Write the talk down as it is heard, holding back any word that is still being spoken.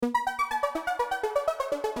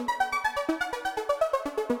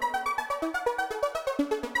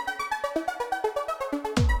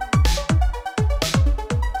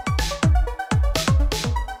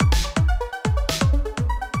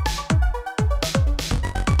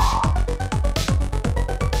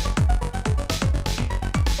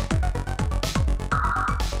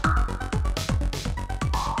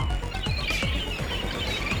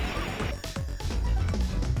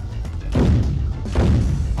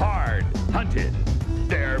Hunted.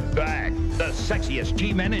 They're back. The sexiest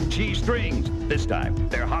G-men in G-strings. This time,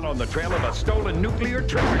 they're hot on the trail of a stolen nuclear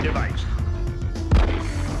trigger device.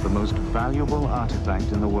 The most valuable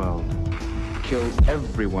artifact in the world. Kill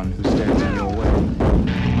everyone who stands in your way.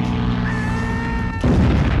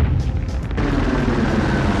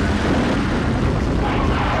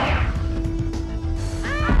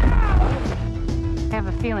 I have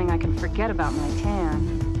a feeling I can forget about my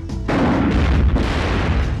tan.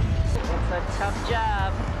 It's a tough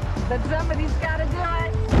job, but somebody's got to do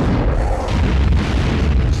it.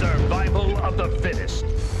 Survival of the fittest.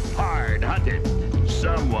 Hard hunted.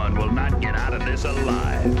 Someone will not get out of this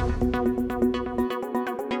alive.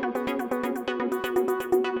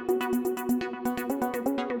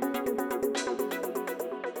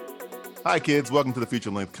 Hi kids, welcome to the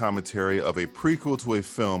feature-length commentary of a prequel to a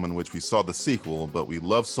film in which we saw the sequel, but we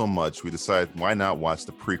loved so much we decided why not watch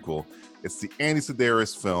the prequel. It's the Andy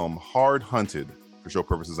Sidaris film, Hard Hunted. For show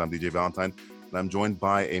purposes, I'm DJ Valentine, and I'm joined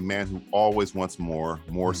by a man who always wants more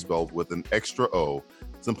spelled with an extra O.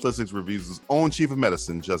 Simplicics Reviews' own chief of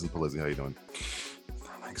medicine, Justin Polizzi. How you doing?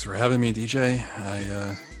 Thanks for having me, DJ.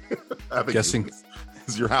 I'm guessing this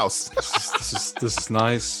is your house. this is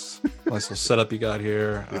nice. Nice little setup you got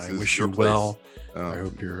here. I wish you well. I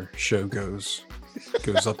hope your show goes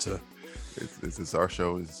up to. This is our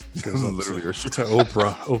show. Goes up literally our show. To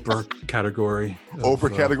Oprah category.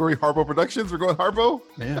 Oprah category. Harbo Productions. We're going Harbo.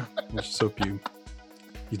 Yeah. I just hope you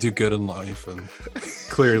do good in life, and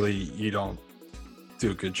clearly you don't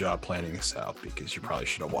do a good job planning this out because you probably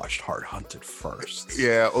should have watched Hard Hunted first.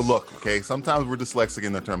 Yeah, look, okay, sometimes we're dyslexic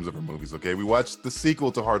in the terms of our movies, okay? We watched the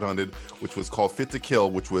sequel to Hard Hunted, which was called Fit to Kill,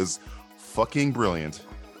 which was fucking brilliant.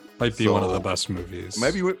 Might be one of the best movies. It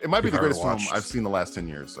might be the greatest film watched. I've seen the last 10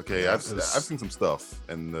 years, okay? Yeah, I've seen some stuff,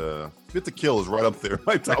 and Fit to Kill is right up there.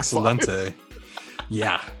 My top Excelente.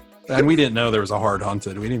 Yeah. And we didn't know there was a Hard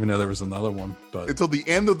Hunted. We didn't even know there was another one. But until the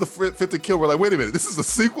end of the Fit to Kill, we're like, wait a minute, this is a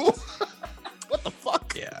sequel? What the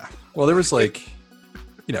fuck? Yeah. Well, there was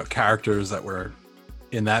characters that were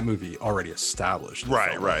in that movie already established.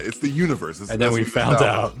 Right. It's the universe. And then we found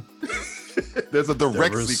out there's a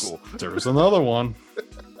direct sequel. There was another one.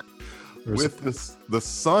 With the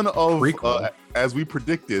son of, as we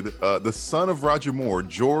predicted, the son of Roger Moore,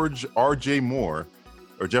 George R.J. Moore,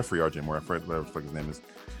 or Jeffrey R.J. Moore, I forget whatever the fuck his name is.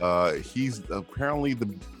 He's apparently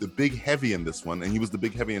the big heavy in this one, and he was the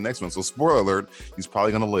big heavy in the next one. So spoiler alert, he's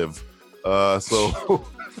probably going to live. So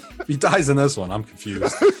if he dies in this one, I'm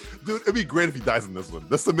confused. Dude, it'd be great if he dies in this one.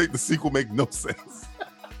 That's to make the sequel make no sense.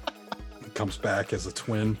 He comes back as a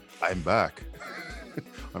twin. I'm back.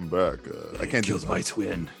 I can't kill my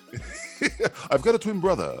twin. I've got a twin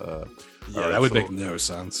brother. Yeah, that would make no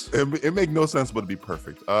sense. It make no sense, but it'd be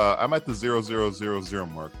perfect. I'm at the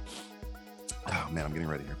 0000 mark. Oh man, I'm getting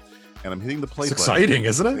ready here, and I'm hitting the play button. Exciting,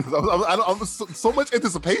 isn't it? I'm so much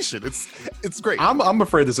anticipation. It's great. I'm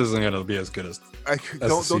afraid this isn't going to be as good as.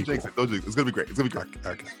 Don't jinx it. Don't jinx it. It's gonna be great. It's gonna be great.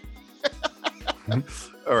 Okay.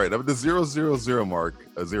 All right, I'm at the 000 mark,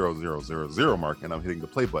 0000 mark, and I'm hitting the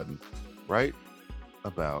play button right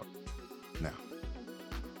about now.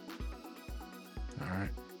 All right.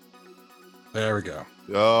 There we go.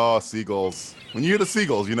 Oh, seagulls! When you hear the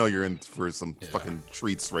seagulls, you know you're in for some fucking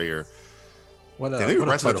treats right here. What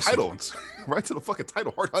right to the title. Right to the fucking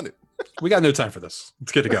title. Hard Hunted. We got no time for this.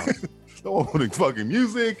 Let's get it going. No fucking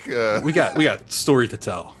music. We got story to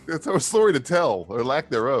tell. It's our story to tell, or lack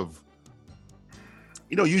thereof.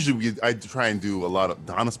 Usually I try and do a lot of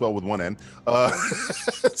Donna spell with one N. What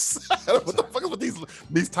the fuck is with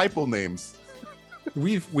these typo names?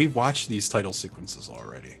 We've watched these title sequences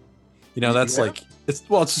already. That's like it's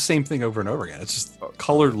the same thing over and over again. It's just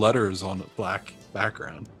colored letters on a black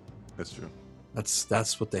background. That's true.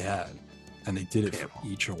 That's what they had, and they did it for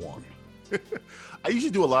each one. I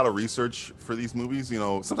usually do a lot of research for these movies.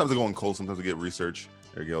 Sometimes I go on cold, sometimes I get research.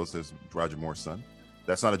 There you go. It says Roger Moore's son.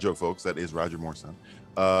 That's not a joke, folks. That is Roger Moore's son.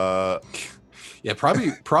 Yeah,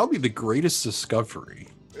 probably the greatest discovery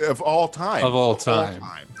of all time.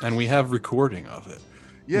 And we have recording of it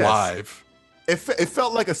live. It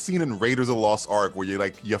felt like a scene in Raiders of the Lost Ark where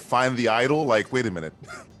you find the idol. Like, wait a minute,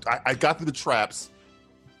 I got through the traps.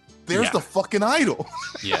 There's the fucking idol.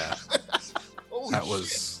 Yeah. That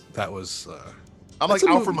shit. was I'm like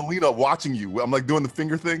Alfred Molina watching you. I'm like doing the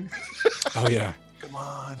finger thing. Oh yeah. Come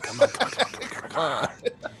on.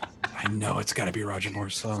 I know it's got to be Roger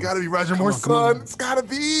Moore's son. It's got to be Roger Moore's son. It's got to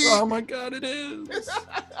be. Oh my god, it is.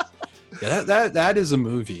 Yeah, that is a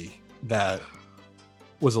movie that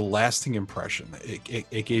was a lasting impression.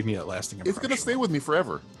 It gave me a lasting impression. It's gonna stay with me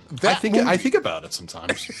forever. I think about it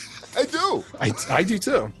sometimes. I do. I do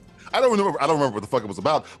too. I don't remember what the fuck it was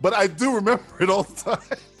about, but I do remember it all the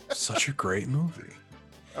time. Such a great movie.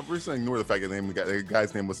 I'm just going to ignore the fact that the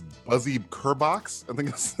guy's name was Buzzy Kerbox. I think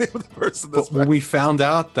that's the name of the person. That's But when we found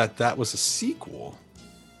out that was a sequel,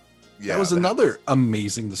 yeah, that was another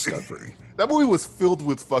amazing discovery. That movie was filled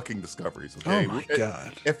with fucking discoveries. Okay? Oh my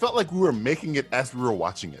God. It felt like we were making it as we were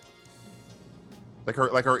watching it.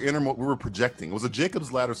 Like our inner, we were projecting. It was a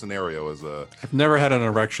Jacob's Ladder scenario. I've never had an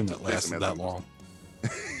erection that lasted that long.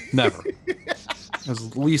 Never. It was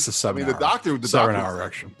at least a 7 the doctor hour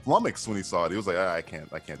erection. Flummoxed when he saw it. He was like, I can't.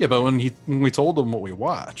 Yeah, but when we told him what we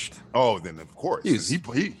watched, then of course he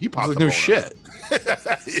popped was the like, no boner. shit.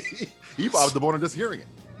 he popped the boner just hearing it.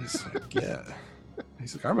 He's like, yeah.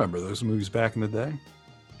 He's like, I remember those movies back in the day.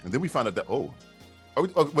 And then we found out that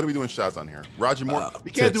what are we doing shots on here? Roger Moore.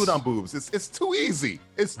 We can't do it on boobs. It's too easy.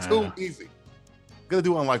 It's too easy. Gotta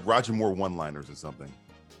do it on like Roger Moore one-liners or something.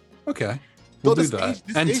 Okay. We'll do this that.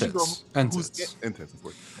 this And Asian girl tits. And who's tits. in tits, of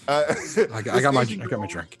course. I got my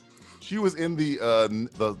drink. She was in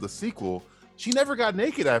the sequel. She never got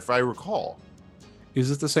naked, if I recall. Is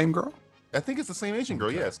it the same girl? I think it's the same Asian girl,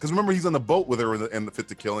 yes. Because remember, he's on the boat with her in the Fit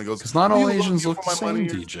to Kill, and he goes, Because not all "You Asians looking look for the my same,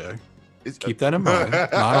 money?" DJ. Keep that in mind.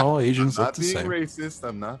 Not all Asians look the same.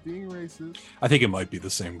 I'm not being racist. I think it might be the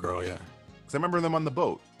same girl, yeah. Because I remember them on the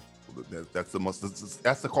boat. That's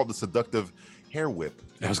called the seductive hair whip.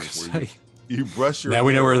 I was going to say. You brush your Now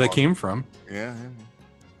we know hair where they off. came from. Yeah.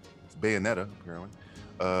 It's Bayonetta, apparently.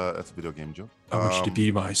 That's a video game joke. I want you to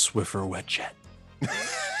be my Swiffer wet jet.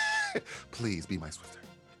 Please be my Swifter.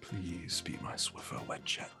 Please be my Swiffer wet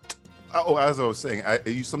jet. Oh, as I was saying,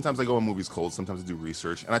 sometimes I go in movies cold. Sometimes I do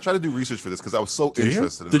research, and I try to do research for this because I was so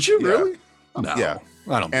interested. Did you Yeah. really? No. Yeah.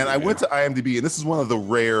 I don't. And I went to IMDb, and this is one of the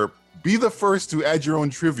rare. Be the first to add your own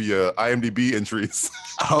trivia IMDb entries.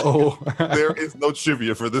 Oh. There is no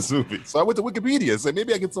trivia for this movie, so I went to Wikipedia. Said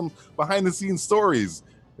maybe I get some behind-the-scenes stories.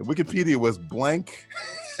 And Wikipedia was blank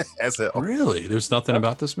as hell. Really? There's nothing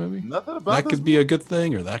about this movie? Nothing about that this could be a good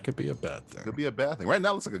thing, or that could be a bad thing. Could be a bad thing. Right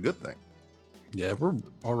now, it looks like a good thing. Yeah, we're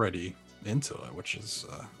already into it, which is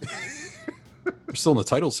we're still in the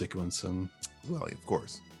title sequence, and Well, of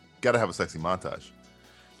course, got to have a sexy montage.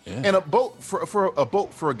 yeah. And a boat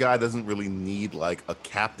for a guy doesn't really need like a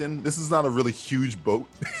captain. This is not a really huge boat.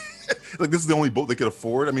 Like this is the only boat they could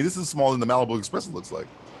afford. I mean, this is smaller than the Malibu Express. It looks like,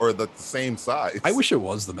 or the same size. I wish it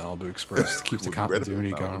was the Malibu Express to keep the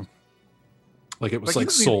continuity going. Like it was Like, he like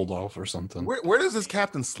doesn't sold off or something. Where does this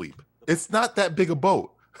captain sleep? It's not that big a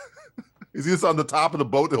boat. Is he just on the top of the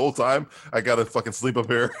boat the whole time? I gotta fucking sleep up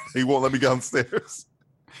here. He won't let me downstairs.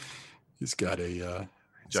 He's got a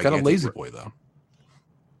Gigantic lazy brick. boy though.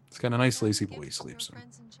 He's got a nice lazy boy he sleeps in.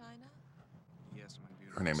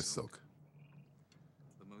 Her name is Silk.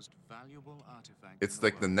 It's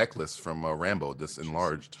like the necklace from Rambo, just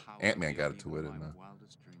enlarged. Ant-Man got it to it. And,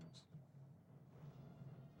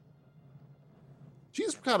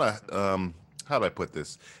 she's kind of, how do I put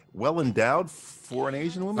this? Well endowed for an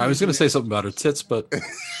Asian woman. I was gonna say something about her tits, but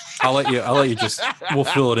I'll let you just we'll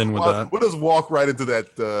fill it in with that. We'll just walk right into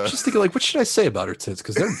that. Just thinking like, what should I say about her tits?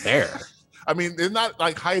 Because they're there. I mean, they're not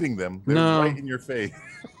like hiding them. They're No. right in your face.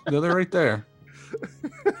 No, they're right there.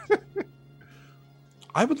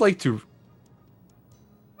 I would like to.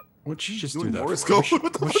 What'd she just do Doing that Morse for? code? Was she-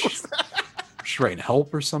 What the was fuck she- was that? was she writing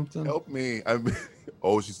help or something? Help me.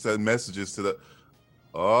 She sent messages to the.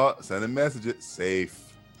 Sending messages.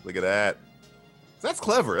 Safe. Look at that. That's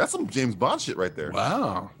clever. That's some James Bond shit right there.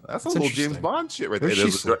 Wow. That's a That's little James interesting. Bond shit right there.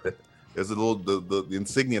 Where's she There's a little the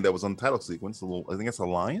insignia that was on the title sequence. I think it's a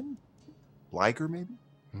lion, liger maybe.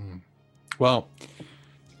 Well,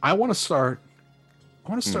 I want to start.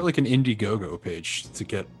 Hmm. Like an Indiegogo page to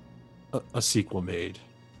get a sequel made.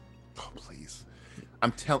 Oh please!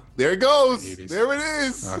 I'm telling. There it goes. 80s. There it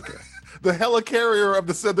is. Okay. The helicarrier of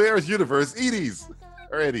the Sedaris universe, Edie's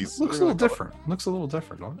or Eddie's. Looks a little different. Looks a little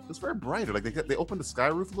different, huh? It's very brighter. Like they opened the sky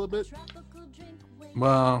roof a little bit.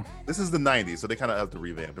 Well, This is the '90s, so they kind of have to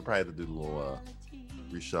revamp. They probably had to do a little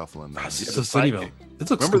reshuffling. it Yeah, the looks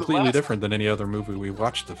Remember the completely last- different than any other movie we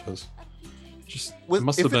watched of his. Just Was, it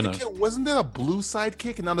must have been a. wasn't there a blue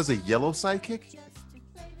sidekick and now there's a yellow sidekick?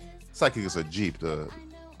 Sidekick is a Jeep, the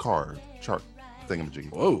car, chart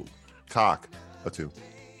thingamajiggy. Whoa. Cock, a two.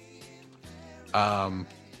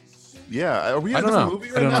 Yeah, are we I in don't this know. movie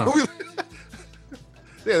I right don't now? know.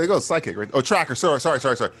 Yeah, there goes sidekick, right? Oh, tracker. Sorry.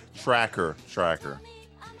 Tracker.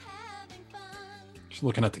 Just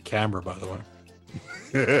looking at the camera, by the way.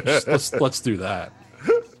 Let's do that.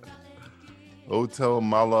 Hotel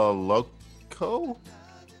Malaloco.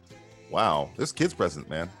 Wow, this kid's present,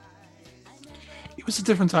 man. It was a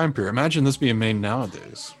different time period. Imagine this being made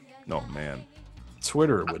nowadays. No, man.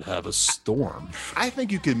 Twitter would have a storm. I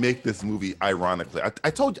think you could make this movie ironically. I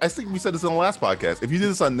think we said this in the last podcast. If you did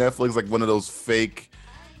this on Netflix, like one of those fake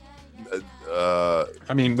I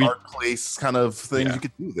mean, dark place kind of things, you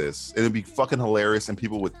could do this. It'd be fucking hilarious and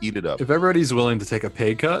people would eat it up. if everybody's willing to take a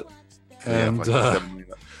pay cut and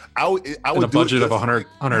I would in a do budget it of just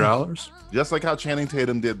 $100, just like how Channing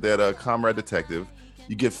Tatum did that Comrade Detective.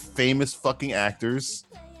 You get famous fucking actors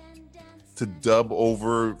to dub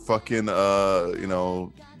over fucking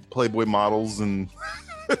Playboy models and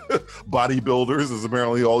bodybuilders, as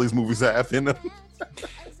apparently all these movies have in them.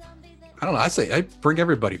 I don't know. I say I bring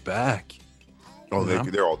everybody back. Oh, You know?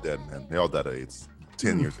 they're all dead, man. They all died at AIDS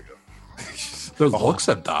 10 years ago. Their looks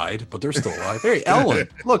have died, but they're still alive. Hey, Ellen.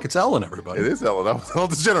 Look, it's Ellen, everybody. It is Ellen. I was all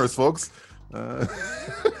DeGeneres, folks.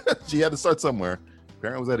 She had to start somewhere.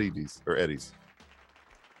 Apparently, it was at Eddie's.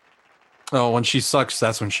 Oh, when she sucks,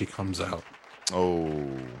 that's when she comes out. Oh,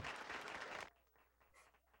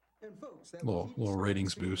 Little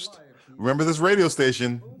ratings boost. remember this radio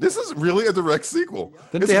station? This is really a direct sequel.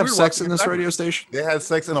 Didn't It's they have weird sex watching in it this back. radio station? They had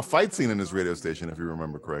sex in a fight scene in this radio station, if you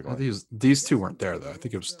remember correctly. These two weren't there, though. I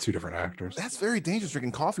think it was two different actors. That's very dangerous,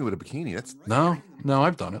 drinking coffee with a bikini. That's No,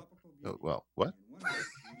 I've done it. oh, well, what?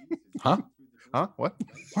 Huh? Huh? What?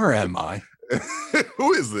 Where am I?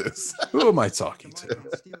 Who is this? Who am I talking to?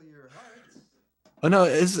 Oh, no,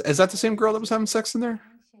 is that the same girl that was having sex in there?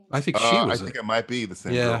 I think she I was. think it might be the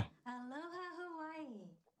same Yeah. girl. Aloha, Hawaii.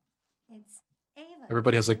 It's Ava.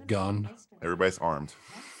 Everybody has a gun. Everybody's armed.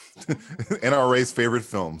 NRA's favorite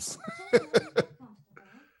films. And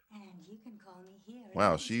you can call me here.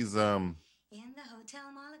 Wow, she's in the Hotel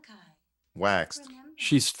Molokai. waxed. Remember,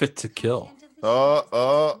 She's fit to kill. end of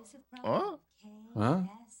the Huh?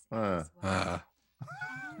 Huh?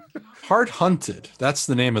 Hard Hunted. That's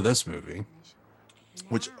the name of this movie.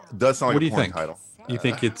 Which does sound like What do a you porn think? title. You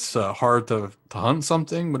think it's hard to hunt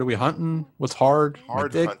something? What are we hunting? What's hard? My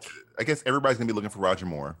Hard dick? Hunted. I guess everybody's gonna be looking for Roger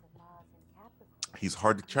Moore. He's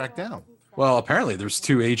hard to track down. Well, apparently there's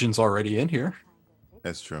two agents already in here.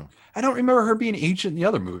 That's true. I don't remember her being agent in the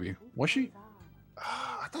other movie. Was she?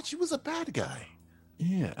 I thought she was a bad guy.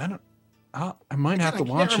 Yeah, I don't. I might have to I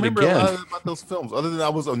watch can't it remember a lot again. about those films, other than I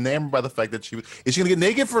was enamored by the fact that is she gonna get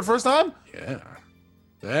naked for the first time? Yeah.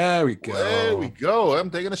 There we go. There we go. I'm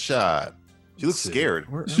taking a shot. She looks Let's see. scared.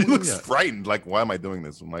 Where She are we looks at? frightened. Like, why am I doing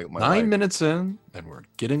this with my 9 life? minutes in, and we're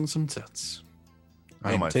getting some tits. I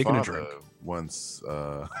know I'm my taking a father drink. once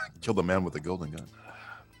killed a man with a golden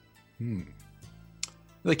gun.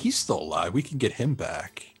 Like, he's still alive. We can get him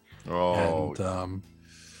back. Oh, And,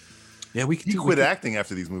 yeah, we could he do. quit acting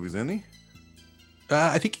after these movies, didn't he?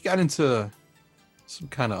 I think he got into some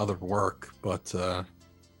kind of other work, but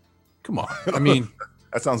come on. I mean,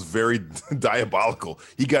 That sounds very diabolical.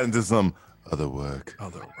 He got into some other work.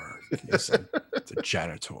 other work. He's in the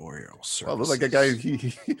janitorial service. Well, looks like a guy.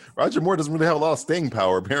 Roger Moore doesn't really have a lot of staying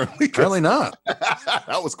power, apparently. Apparently not.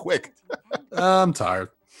 That was quick. I'm tired.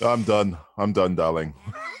 I'm done. I'm done, darling.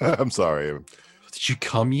 I'm sorry. Did you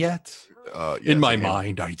come yet? Yes, In my I am.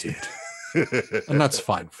 mind, I did. And that's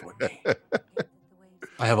fine for me.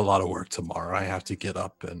 I have a lot of work tomorrow. I have to get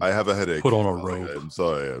up and I have a headache. Put on a robe. I'm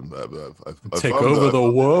sorry. I take found over out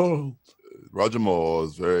the world. Roger Moore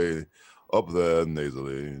is very up there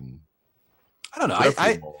nasally. And I don't know.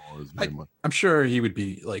 Jeffrey Moore is very much- I'm sure he would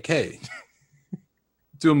be like, hey,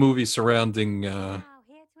 do a movie surrounding do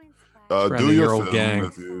your your old film gang.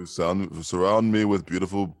 if you surround me with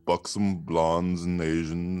beautiful buxom blondes and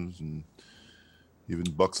Asians and even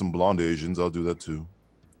buxom blonde Asians. I'll do that too.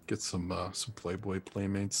 get some Playboy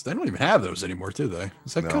Playmates. They don't even have those anymore, do they?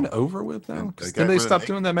 Is that No. kind of over with now? And 'Cause they got Did they rid of stop naked-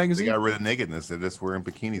 doing that They magazine? got rid of nakedness. They're just wearing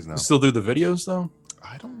bikinis now. Still do the videos though?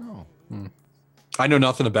 I don't know. I know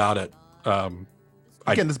nothing about it.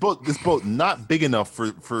 Again, this boat not big enough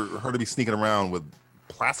for her to be sneaking around with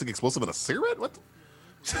plastic explosive and a cigarette. What?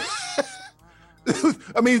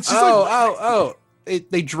 I mean, she's like,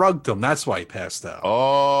 They drugged him. That's why he passed out.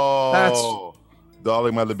 oh,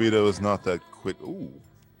 darling, my libido is not that quick. Ooh,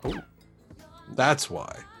 That's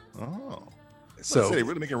why. oh. So They're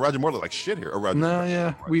really making Roger Moore look like shit here. Or Roger, no,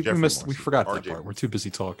 yeah, we Jeffrey missed. Moore, We forgot that RJ. part. We're too busy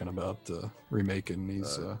talking about remaking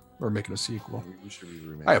these or making a sequel. We should be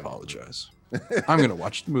remaking I it. apologize. I'm gonna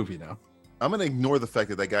watch the movie now. I'm gonna ignore the fact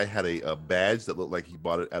that guy had a badge that looked like he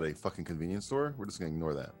bought it at a fucking convenience store. We're just gonna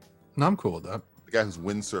ignore that. No, I'm cool with that. The guy who's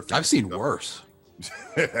windsurfing. I've seen worse.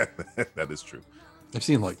 That is true. I've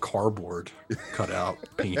seen like cardboard cut out,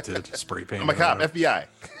 painted, spray painted. I'm a cop, FBI.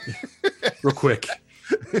 Real quick.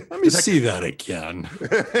 Let me see that again.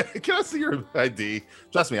 Can I see your ID?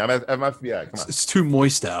 Trust me, I'm FBI. Come on. It's too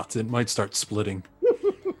moist out. It might start splitting.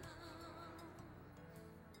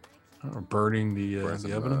 Burning Burn the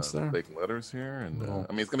some, evidence there. fake letters here, and No.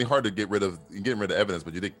 I mean, it's gonna be hard to get rid of evidence,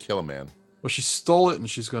 but you did kill a man. Well, she stole it, and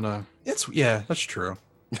she's gonna. Yeah, that's true.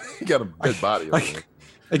 You got a dead body. Over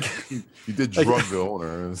there. You did I- drug the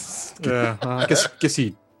owner. Yeah, I guess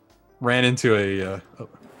he ran into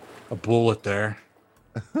a bullet there.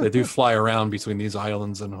 They do fly around between these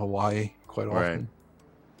islands in Hawaii quite often. Right.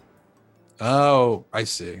 Oh, I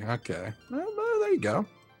see. Okay. Well, there you go.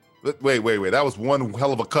 Wait. That was one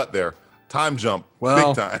hell of a cut there. Time jump.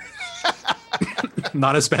 Well- Big time.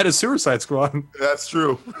 Not as bad as Suicide Squad. That's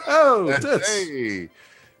true. Oh, tits. Hey,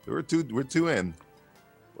 we're two in.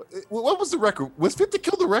 What was the record? Was Fit to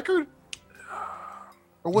Kill the record?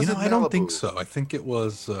 Or was it I don't Malibu? think so. I think it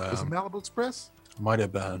was. Was it Malibu Express? Might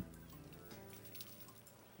have been.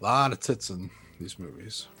 A lot of tits in these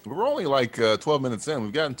movies. We're only like 12 minutes in.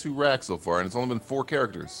 We've gotten 2 racks so far, and it's only been 4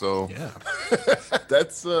 characters. So Yeah,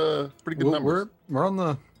 that's pretty good numbers. we're on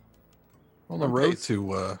the On road pace.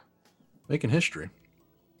 to making history.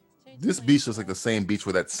 This beach looks like the same beach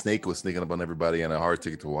where that snake was sneaking up on everybody in A Hard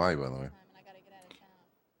Ticket to Hawaii, by the way.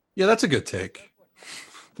 Yeah, that's a good take.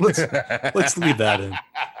 Let's leave that in.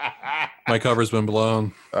 My cover's been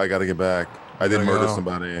blown. I got to get back. I did Gotta murder go.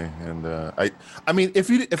 somebody, and I mean, if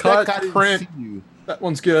Cut, that guy didn't print. see you, That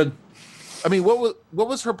one's good. I mean, what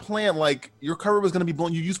was her plan? Like, your cover was going to be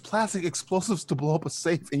blown. You used plastic explosives to blow up a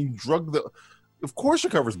safe, and you drug the. Of course, your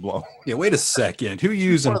cover's blown. Yeah, wait a second. Who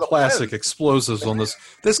using one of the plastic plans. explosives on this?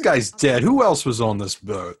 This guy's dead. Who else was on this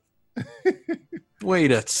boat?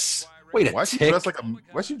 Wait a Why she tick. dressed like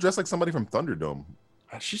Why she dressed like somebody from Thunderdome?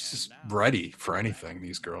 She's just ready for anything.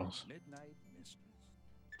 These girls.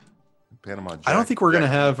 Panama. I don't Jack. think we're gonna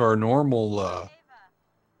have our normal.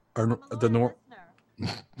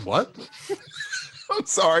 What? I'm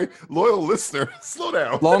sorry, loyal listener. Slow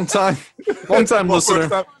down. Long time Well, listener.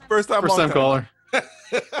 First time First long time caller.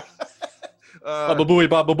 Uh, Baba booey,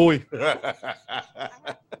 baba booey.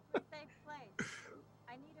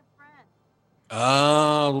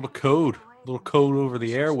 Ah, little code over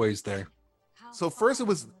the airways there. so first it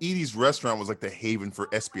was Edie's restaurant was like the haven for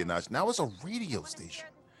espionage. Now it's a radio station.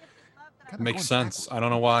 Kinda Makes going sense. I don't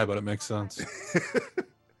know why, but it makes sense. backwards.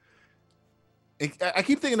 I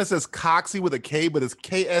keep thinking it says Coxy with a K, but it's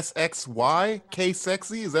KSXY. K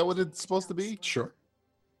sexy. Is that what it's supposed to be? Sure.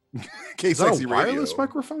 K Is that sexy a wireless radio.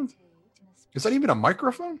 microphone? Is that even a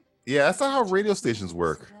microphone? Yeah, that's not how radio stations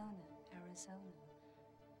work.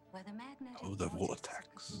 Oh, the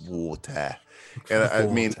vortex. Water. And I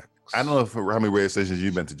mean, I don't know how many radio stations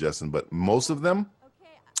you've been to, Justin, but most of them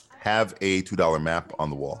have a $2 map on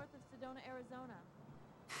the wall.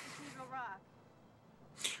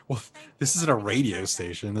 Well, this isn't a radio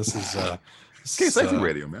station. This is K sexy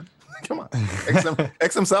radio, man. Come on,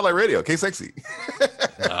 XM satellite radio, K sexy,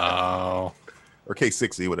 Oh, or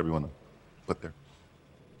K60, whatever you want to put there.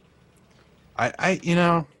 I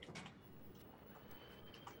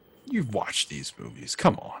you've watched these movies.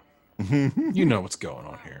 Come on, you know what's going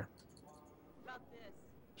on here.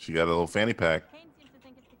 She got a little fanny pack.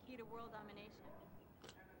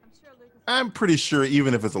 I'm pretty sure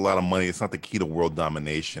even if it's a lot of money, it's not the key to world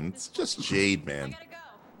domination. It's just Jade, man.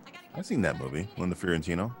 I've seen that movie, Linda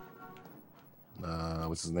Fiorentino.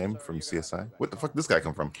 What's his name from CSI? What the fuck did this guy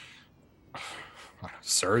come from?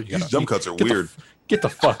 Sir, you These gotta, jump cuts are get the- weird. get the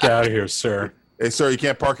fuck out of here, sir. Hey, sir, you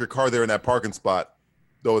can't park your car there in that parking spot.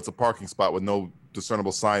 Though it's a parking spot with no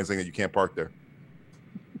discernible sign saying that you can't park there.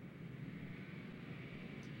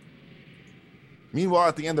 Meanwhile,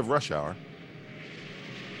 at the end of Rush Hour,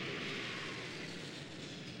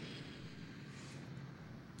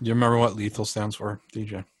 You remember what lethal stands for,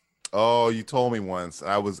 DJ? oh, you told me once.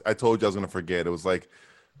 I told you I was gonna forget. It was like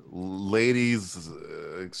ladies,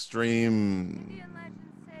 extreme,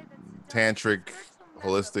 tantric,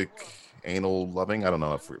 holistic, anal loving. I don't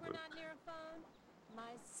know if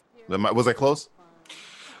was I close?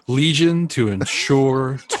 Legion to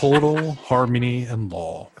ensure total harmony and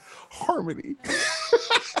law. Harmony.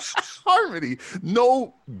 Harmony.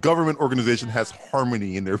 No government organization has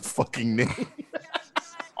harmony in their fucking name.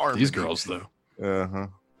 Harmony. These girls, though. Uh-huh.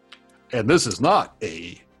 And this is not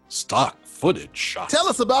a stock footage shot. Tell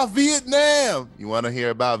us about Vietnam. You want to hear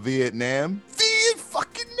about Vietnam? Viet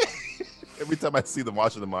fucking Nam. Every time I see them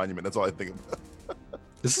watching the monument, that's all I think of.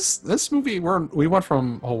 This movie, we went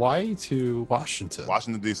from Hawaii to Washington.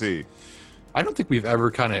 Washington, D.C. I don't think we've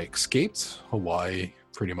ever kind of escaped Hawaii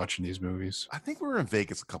pretty much in these movies. I think we were in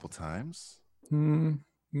Vegas a couple times.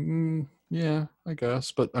 Yeah, I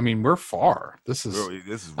guess. But I mean, we're far. This is I'm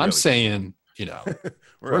really- saying,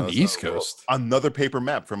 we're on the East well, Coast. Another paper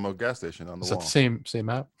map from a gas station on the Is that wall. the same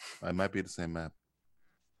map? It might be the same map.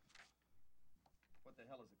 What the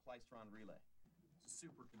hell is a klystron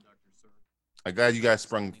I'm glad you guys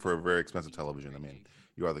sprung for a very expensive television. I mean,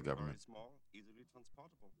 you are the government. Small, easily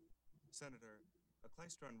transportable. Senator, a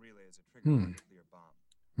klystron relay is a trigger for a nuclear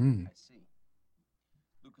bomb. I see.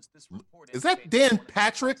 Lucas, this report Is that Dan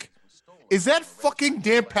Patrick? Is that fucking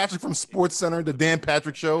Dan Patrick from Sports Center, the Dan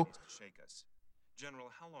Patrick Show? General,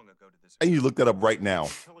 how long ago did this I need you to look that up right now.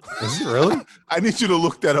 Is it really? I need you to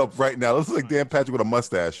look that up right now. This looks like Dan Patrick with a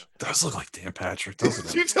mustache. Does look like Dan Patrick, doesn't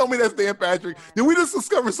Did it? you tell me that's Dan Patrick? Did we just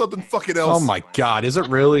discover something fucking else? Oh my God, is it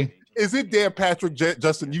really? Is it Dan Patrick,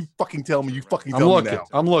 Justin? You fucking tell me. You fucking I'm tell me looking. now.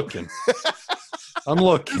 I'm looking. I'm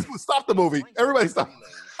looking. Stop the movie. Everybody stop.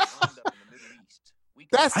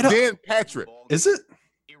 That's Dan Patrick. Is it?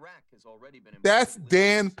 That's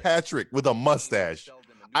Dan Patrick with a mustache.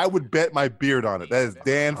 I would bet my beard on it. That is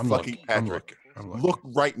Dan I'm fucking looking. I'm Patrick. looking. I'm looking. Look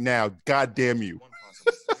right now. God damn you.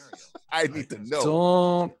 I need to know.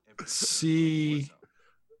 Don't see.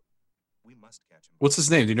 What's his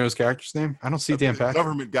name? Do you know his character's name? I don't see Dan Patrick.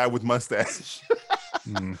 Government guy with mustache.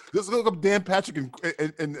 Just look up Dan Patrick and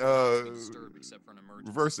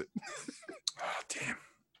reverse it. Oh, damn.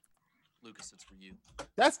 Lucas, it's for you.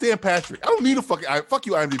 That's Dan Patrick. I don't need a fucking fuck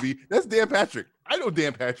you, IMDb. That's Dan Patrick. I know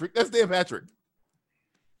Dan Patrick. That's Dan Patrick.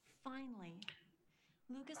 Finally.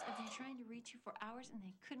 Lucas, I've been trying to reach you for hours and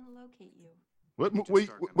they couldn't locate you.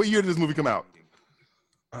 What year did this movie come out?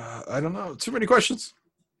 I don't know. Too many questions.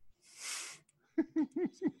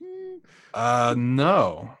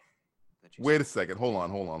 No. Wait a second. Hold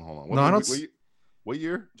on. No, I don't. What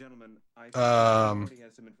year? Gentlemen, I already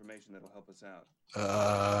have some information that'll help us out.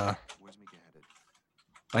 Where's Mika headed?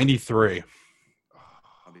 93.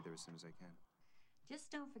 I'll be there as soon as I can. Just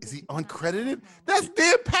don't forget Is he to come out uncredited? to That's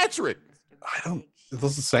Dan Patrick. I don't. It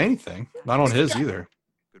doesn't say anything. Not on his either.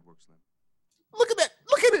 Good work, Slim. Look at that.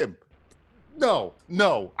 Look at him.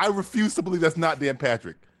 No. I refuse to believe that's not Dan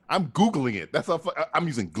Patrick. I'm Googling it. That's how I'm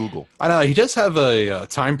using Google. I know he does have a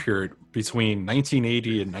time period between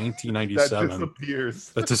 1980 and 1997 That disappears.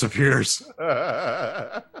 that disappears.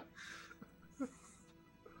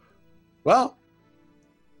 Well,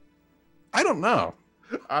 I don't know.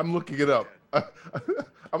 I'm looking it up. I'm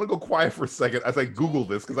gonna go quiet for a second as I Google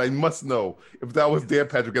this because I must know if that was Dan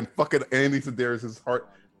Patrick and fucking Andy Sedaris' heart.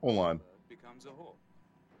 Hold on. Becomes a whole.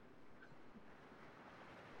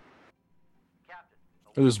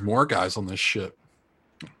 There's more guys on this ship.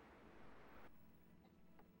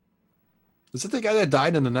 Is it the guy that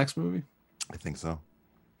died in the next movie? I think so.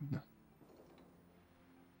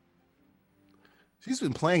 She's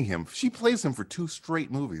been playing him. She plays him for 2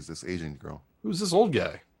 straight movies. This Asian girl. Who's this old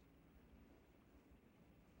guy?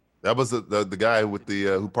 That was the guy with the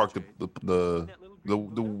who parked the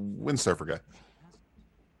windsurfer guy.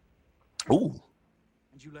 Ooh.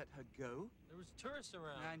 And you let her go? There was tourists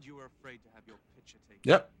around. And you were afraid to have your picture taken.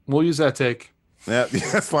 Yep, we'll use that take. Yeah,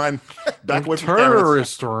 that's fine. Back away from cameras.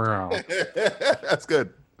 Tourist around. That's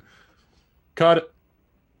good. Cut it.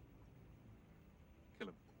 Kill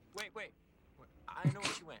him. Wait. I know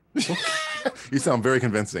what you went. You sound very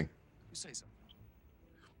convincing. You say so.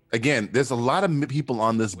 Again, there's a lot of people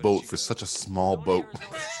on this boat for such a small boat.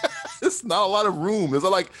 It's not a lot of room. There's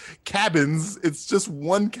like cabins. It's just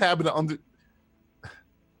one cabin under.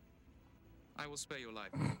 I will spare your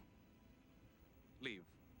life. Leave.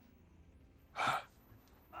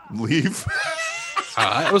 Leave.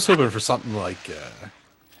 I was hoping for something like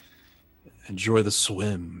enjoy the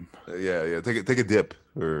swim. Yeah. Take a dip.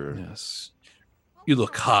 Or Yes. You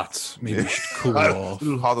look hot. Maybe you should cool a off.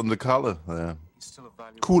 little hot on the collar. Yeah.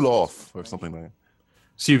 Cool off or something like that.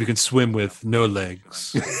 See if you can swim with no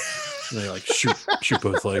legs. They like shoot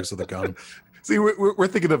both legs with a gun. See, we're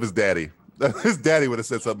thinking of his daddy. His daddy would have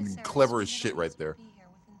said something clever as shit right there.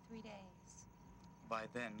 By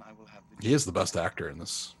then, I will have the. He is the best actor in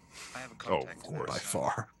this I have a Oh, contact of in course. by Busan.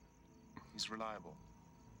 far. He's reliable.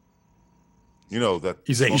 You know that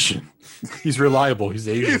He's Asian. He's reliable. He's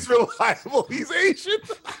Asian. he's reliable. He's Asian.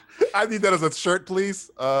 I need that as a shirt, please.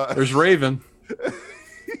 There's Raven.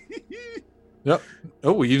 Yep.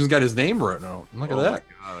 Oh, he even got his name written out. Look at that.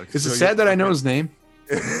 Is it sad that I know his name?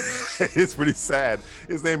 It's pretty sad.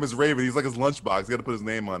 His name is Raven. He's like his lunchbox. He's got to put his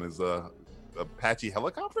name on his Apache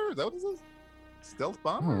helicopter. Is that what this is? Stealth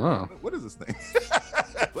bomber? I don't know. What is this thing?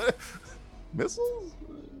 What? Missiles?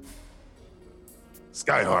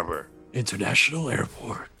 Sky Harbor. International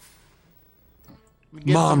Airport. Let me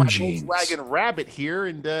get Mom my jeans. Volkswagen Rabbit here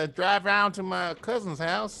and drive around to my cousin's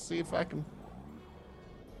house. See if I can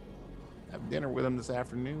have dinner with him this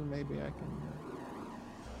afternoon. Maybe I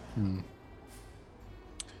can.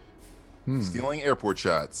 Stealing airport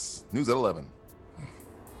shots. News at 11.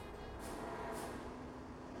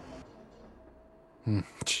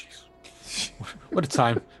 Jeez. What a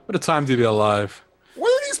time What a time to be alive. What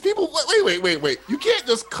are these people? Wait. You can't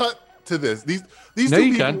just cut to this. These No, two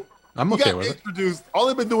you people. can. I'm you okay got with it. introduced. All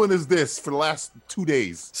they've been doing is this for the last 2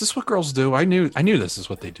 days. Is this what girls do? I knew this is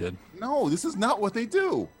what they did. No, this is not what they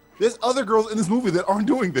do. There's other girls in this movie that aren't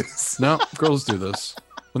doing this. No, girls do this.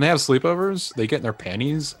 When they have sleepovers, they get in their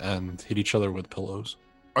panties and hit each other with pillows.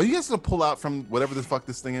 Are you guys gonna pull out from whatever the fuck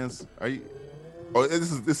this thing is? Are you? Oh,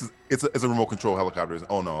 it's a remote control helicopter.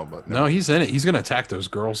 Oh no, but No, he's in it. He's gonna attack those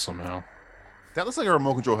girls somehow. that looks like a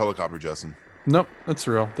remote control helicopter, Justin. Nope, that's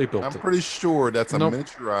real. They built I'm it. pretty sure that's a Nope.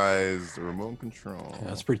 miniaturized remote control. Yeah,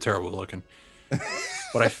 that's pretty terrible looking.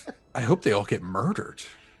 But I hope they all get murdered.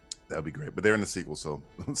 That'd be great. But they're in the sequel, so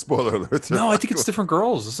spoiler alert. No, I think it's different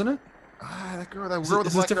girls, isn't it? That girl with Is the it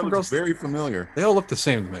black hair different looks girls? very familiar. They all look the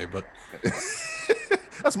same to me, but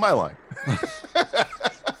That's my line.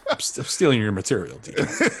 I'm stealing your material, dude.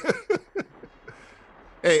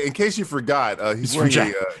 Hey, in case you forgot, he's from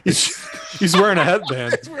wearing he's wearing a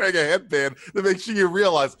headband. he's wearing a headband to make sure you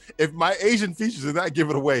realize if my Asian features do not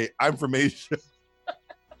give it away, I'm from Asia.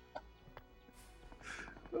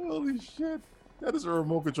 Holy shit. That is a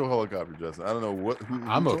remote control helicopter, Justin. I don't know what.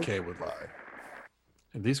 I'm okay with it.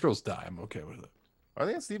 If these girls die, I'm okay with it. Are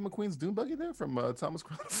they on Steve McQueen's Dune buggy there from Thomas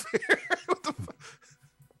Crown Affair? What the fuck?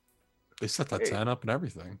 They set that tent up and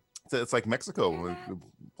everything. It's like Mexico, like,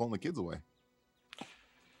 pulling the kids away.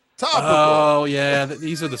 Topical. Oh yeah,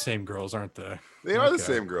 these are the same girls, aren't they? They are the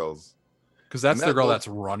same girls. Because that's And the that girl look- that's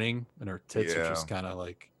running, and her tits are Yeah. just kind of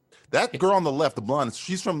like. That girl on the left, the blonde,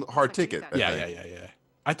 she's from Hard Ticket. I Yeah. think.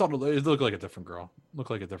 I thought it looked like a different girl.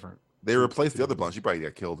 Looked like a different. They replaced the other blonde. She probably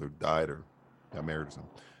got killed or died or got married or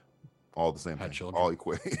something. All the same Had thing. children. All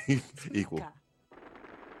equal.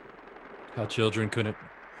 How children couldn't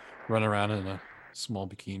run around in a small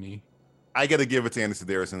bikini. I got to give it to Andy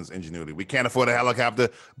Sedarison's ingenuity. We can't afford a helicopter.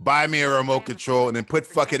 Buy me a remote control and then put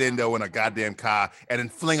fuck it Indo in a goddamn car and then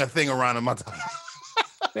fling a thing around him.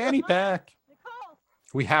 Fanny pack.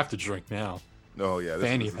 We have to drink now. No, yeah.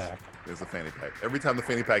 Fanny pack. There's a fanny pack. Every time the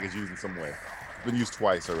fanny pack is used in some way. It's been used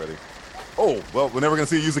twice already. Oh, well, we're never going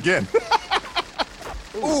to see it used again.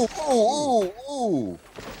 Ooh.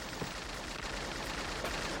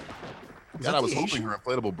 God, I was hoping her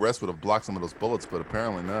inflatable breast would have blocked some of those bullets, but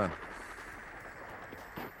apparently not.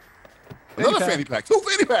 Another fanny pack. 2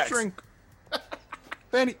 fanny packs. Drink. Three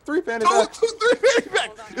fanny Three packs. fanny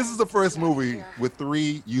packs. This is the first movie with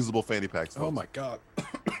 3 usable fanny packs. Oh my god.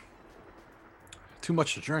 Too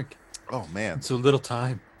much to drink. Oh man. So little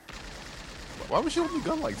time. Why was she holding a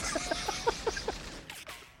gun like that?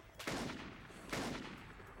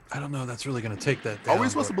 I don't know. That's really gonna take that down. Are we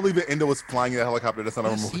supposed to believe that Indo was flying a helicopter? That's not a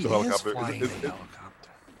remote control helicopter. Helicopter.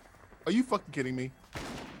 Are you fucking kidding me?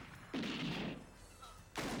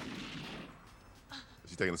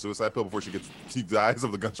 She's taking a suicide pill before she dies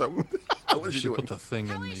of the gunshot wound. What is she She doing? put the thing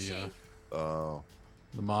in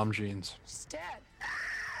the mom jeans. She's dead.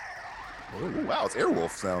 Oh, wow, it's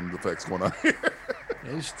Airwolf sound effects going on here.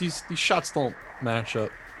 Yeah, these shots don't match up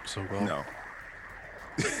so well. No.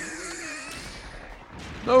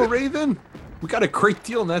 No, Raven. We got a great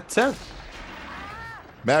deal in that tent.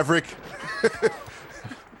 Maverick.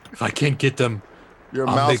 If I can't get them, Your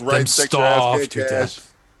I'll mouth's make right. them Take your ass, starve kick to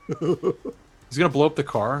ass. death. He's gonna blow up the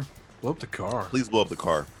car. Blow up the car. Please blow up the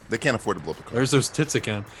car. They can't afford to blow up the car. There's those tits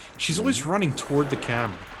again. She's always running toward the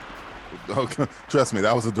camera. Oh, trust me,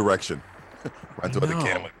 that was a direction. Right toward the know.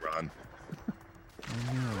 camera, Ron.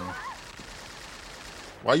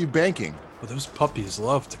 Why are you banking? But those puppies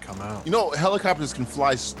love to come out. You know, helicopters can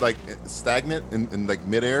fly like stagnant in like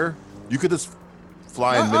midair. You could just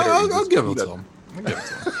fly in midair. I'll give it to them.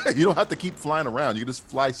 You don't have to keep flying around. You can just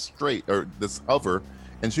fly straight or just hover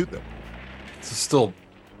and shoot them. It's still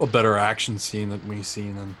a better action scene that we've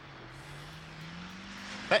seen in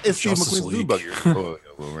That is Steve Justice McQueen's Dune League. buggy. Oh,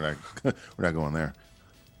 well, we're not going there.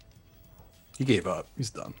 He gave up. He's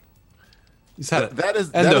done. He's had That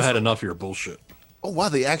is Endo had enough of your bullshit. Oh wow,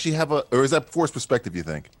 they actually have a, or is that forced perspective? You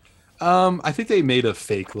think? I think they made a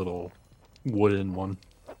fake little wooden one.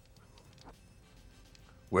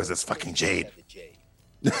 Where's this fucking Jade?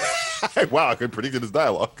 Wow, I could predict his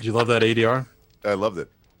dialogue. Did you love that ADR? I loved it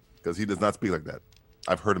because he does not speak like that.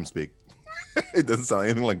 I've heard him speak. It doesn't sound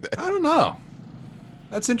anything like that. I don't know.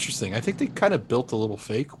 That's interesting. I think they kind of built a little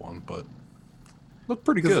fake one, but looked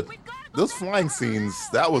pretty good. Those flying scenes,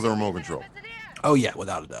 that was a remote control. Oh yeah,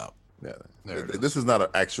 without a doubt. Yeah, There it this is not an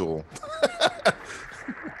actual.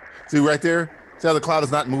 See right there. See how the cloud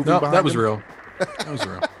is not moving. No, behind that was him? real. That was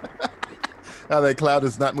real. How that cloud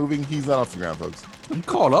is not moving. He's not off the ground, folks. He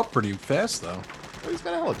caught up pretty fast though. He's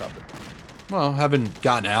got a helicopter. Well, having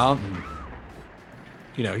gotten out and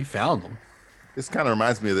he found them. This kind of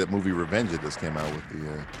reminds me of that movie Revenge that just came out with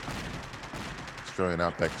the Australian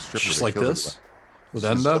Outback stripper. Just that like killed this? everybody. With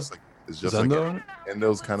It's Endo? It's just Is like Endo in it?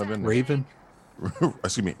 Endo's kind of in there. Raven?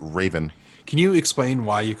 Excuse me, Raven. Can you explain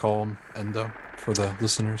why you call him Endo for the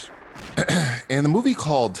listeners? And the movie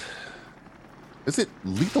called, is it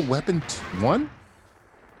Lethal Weapon 1?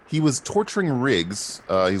 He was torturing Riggs.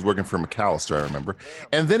 He's working for McAllister, I remember.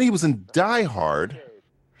 And then he was in Die Hard.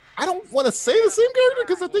 I don't want to say the same character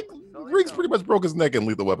because I think Riggs pretty much broke his neck in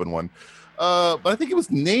Lethal Weapon 1. But I think it was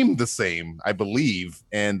named the same, I believe.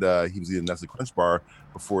 And he was eating Nestle Crunch Bar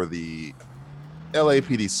before the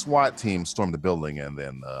LAPD SWAT team stormed the building, and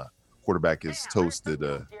then quarterback is toasted.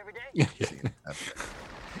 And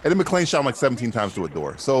then McClane shot him like 17 times through a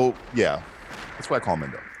door. So, yeah, that's why I call him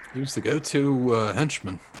Endo. He was the go-to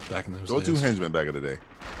henchman back in those days. Go-to henchman back in the day.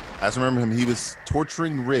 I just remember him. He was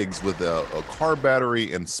torturing Riggs with a car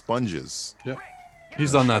battery and sponges. Yep.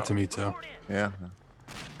 He's done that to me, too. Yeah.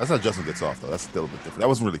 That's how Justin gets off, though. That's still a bit different. That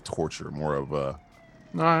wasn't really torture, more of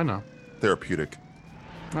No, I know. therapeutic.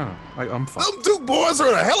 No, I'm fine. Them two boys are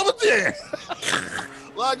in a hell of a jam.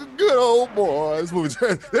 Like a good old boy. This movie,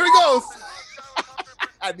 there he goes.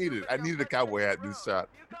 I needed a cowboy hat in this shot.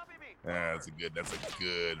 Yeah, that's a good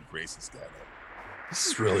racist guy. This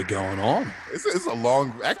is really going on. It's a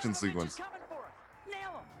long action sequence.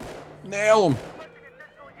 Nail him.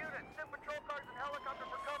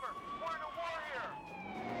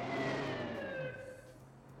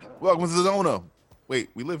 Welcome to Zona. Wait,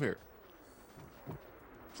 we live here.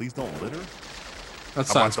 Please don't litter. That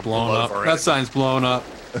sign's blown up. That sign's blown up.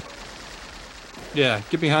 Yeah,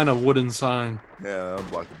 get behind a wooden sign. Yeah, I'll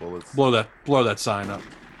block the bullets. Blow that sign up.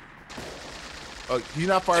 Can you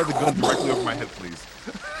not fire the gun directly over my head, please?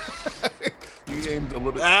 You aimed a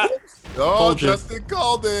little bit. Ah, oh, Justin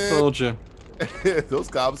called it. Told you. Those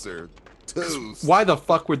cops are toast. Why the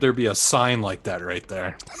fuck would there be a sign like that right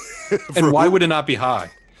there? And why would it not be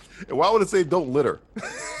high? And why would it say "Don't litter"?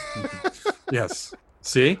 Yes.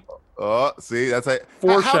 See? See, that's like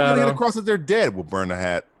Foreshadow. How can they get across that they're dead? We'll burn the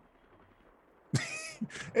hat.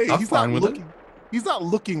 Hey, I'm he's fine not with looking. it. He's not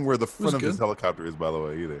looking where the front of good. his helicopter is, by the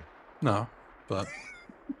way, either. No, but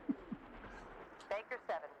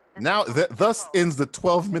Now, thus ends the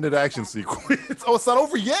 12-minute action sequence. Oh, it's not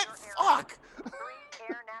over yet? Fuck.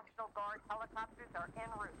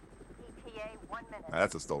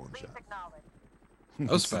 That's a stolen shot.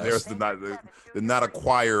 was fast. Did not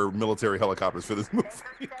acquire military helicopters for this movie.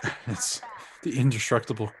 it's the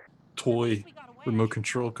indestructible toy remote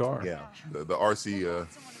control car. Yeah, the RC. Someone to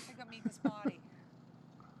pick up Mika's body.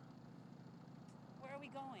 Where are we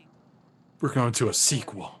going? We're going to a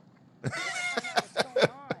sequel.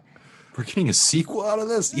 We're getting a sequel out of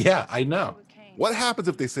this? Yeah, I know. What happens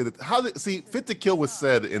if they say that? See, Fit to Kill was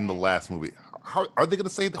said in the last movie. How are they going to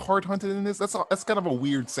say the Hard Hunted in this? That's kind of a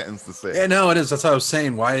weird sentence to say. Yeah, no, it is. That's what I was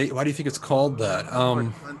saying. Why do you think it's called that? Hard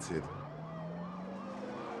Hunted.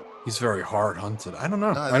 He's very hard hunted. I don't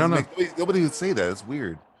know. No, I don't know. Nobody would say that. It's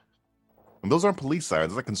weird. And those aren't police sirens.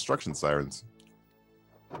 Those are like construction sirens.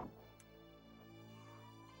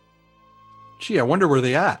 Gee, I wonder where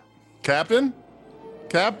they at. Captain?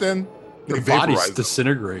 Their They body's vaporized them.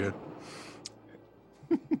 disintegrated.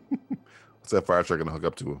 What's that fire truck going to hook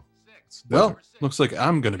up to him? Well, looks like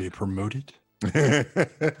I'm going to be promoted. And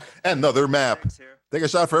another map. Take a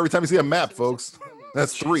shot for every time you see a map, folks.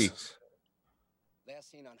 That's 3.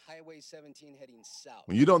 Last seen on Highway 17 heading south.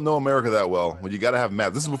 When you don't know America that well, when you got to have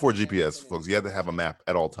maps. This is before GPS, folks. You had to have a map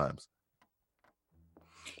at all times.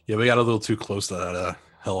 Yeah, we got a little too close to that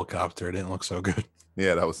helicopter. It didn't look so good.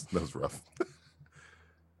 Yeah, that was rough.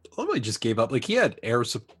 He just gave up. Like he had air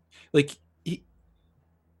support. Like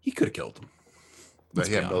he could have killed him. But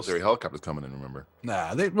he had military helicopters coming in, remember?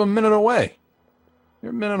 Nah, they were a minute away.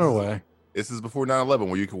 They're a minute away. This is before 9/11,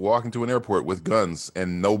 where you could walk into an airport with guns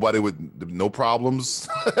and nobody would, no problems,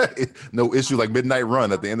 no issue like Midnight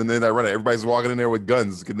Run. At the end of the Midnight Run, everybody's walking in there with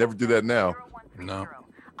guns. Could never do that now. No.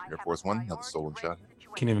 Air Force One, another stolen shot.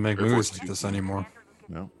 Can't even make Air movies Force like Two. this anymore.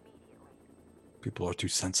 No. People are too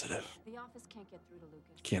sensitive. The office can't get through to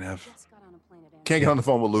Lucas. Can't have. Just got on a plane at Can't get on the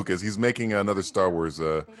phone with Lucas. He's making another Star Wars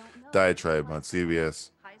diatribe on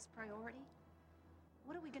CBS. highest priority.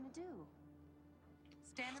 What are we gonna do?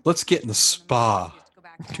 Let's get in the spa.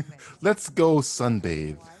 Let's go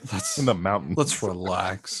sunbathe. Let's in the mountains. Let's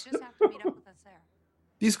relax.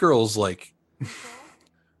 These girls, like,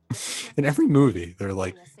 in every movie, they're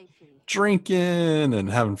like drinking and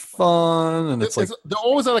having fun, and it's like they're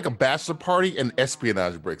always at like a bachelor party and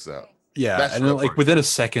espionage breaks out. yeah, Bachelor and then like party. within a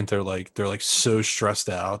second, they're like so stressed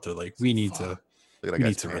out. They're like, we need to Look at that we guy's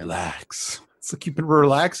need to tan. relax. It's like you've been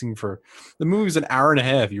relaxing for the movie's an hour and a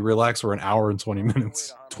half. You relax for an hour and 20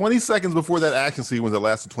 minutes. 20 seconds before that action sequence that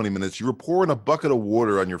lasted 20 minutes, you were pouring a bucket of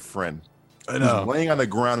water on your friend. I know. Who's laying on the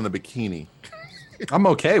ground in a bikini. I'm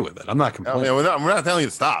okay with it. I'm not complaining. I mean, we're not telling you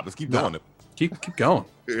to stop. Let's keep doing it. Keep going.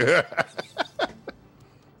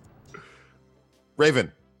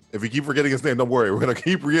 Raven, if you keep forgetting his name, don't worry. We're going to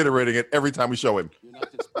keep reiterating it every time we show him. You're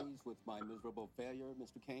not displeased with my miserable failure,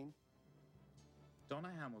 Mr. Kane?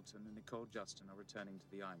 Donna Hamilton and Nicole Justin are returning to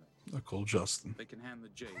the island. Nicole Justin. They can hand the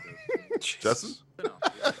jade Justin?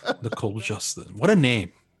 Nicole Justin. What a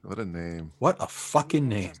name. What a name. What a fucking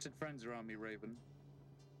name. Trusted friends around me, Raven.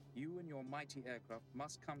 You and your mighty aircraft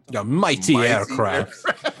must come to Your mighty aircraft.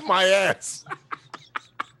 My ass.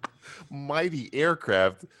 Mighty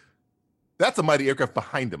aircraft. That's a mighty aircraft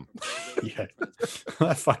behind him. Yeah.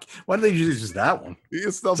 Fuck. Why did they use just that one?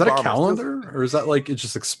 Is that a calendar? Or is that like it's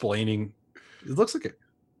just explaining? It looks like it.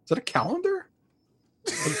 Is that a calendar?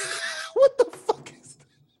 What the fuck is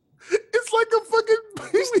that? It's like a fucking.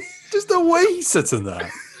 Just the way he sits in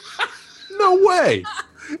that. No way.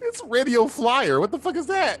 It's Radio Flyer. What the fuck is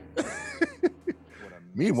that?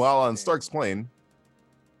 Meanwhile, on Stark's plane.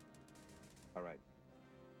 All right.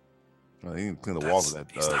 Well, he didn't clean the walls of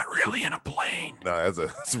that. He's not really in a plane. No,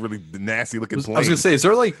 that's a really nasty looking plane. I was gonna say, is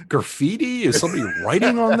there like graffiti? Is somebody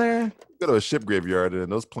writing on there? Go to a ship graveyard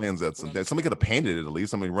and those plans that somebody could have painted it at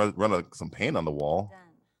least. Somebody run some paint on the wall.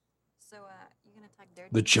 So, you gonna talk dirty?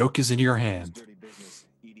 The joke is in your hand. Dirty business,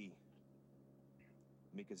 Edie.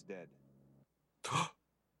 Mika's dead.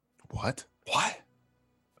 What? What?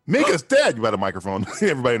 Mika's dead. You got a microphone.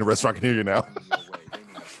 Everybody in the restaurant can hear you now.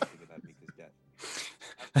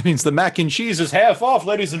 That means the mac and cheese is half off,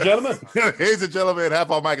 ladies and gentlemen. Ladies and gentlemen, half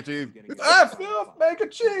off mac and cheese. Half off mac and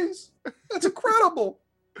cheese. That's incredible.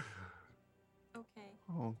 Okay.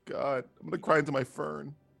 Oh God, I'm gonna cry into my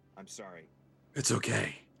fern. I'm sorry. It's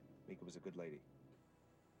okay. Mika was a good lady.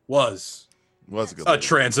 Was a good a lady.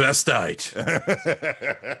 transvestite.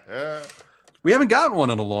 We haven't gotten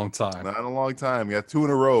one in a long time. Not in a long time. We got 2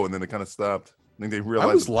 in a row, and then it kind of stopped. I think they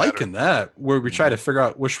realized. I was liking that, where we tried to figure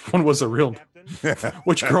out which one was a real,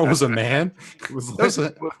 which girl was a man. It was It's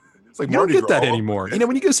like you don't Mardi get that Gras. anymore. You know,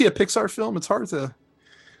 when you go see a Pixar film, it's hard to.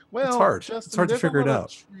 Well, it's hard. Justin, It's hard to there's figure a it lot of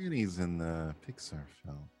out. Trannies in the Pixar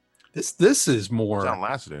film. This is more. John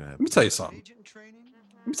Lasseter. Let me tell you something.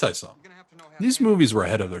 These movies were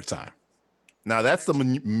ahead of their time. Now that's the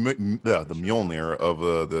Mjolnir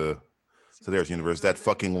of the Sedaris universe. That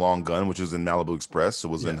fucking long gun, which was in Malibu Express, it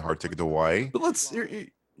was in Hard Ticket to Hawaii. But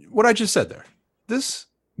what I just said there.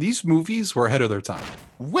 These movies were ahead of their time.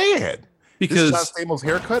 Way ahead. Because John Stamos'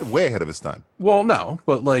 haircut, way ahead of his time. Well, no,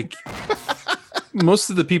 but like most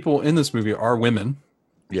of the people in this movie are women.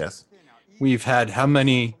 Yes. We've had how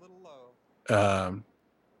many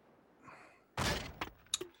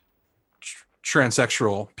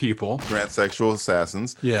transsexual people? Transsexual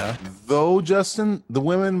assassins. Yeah. Though, Justin, the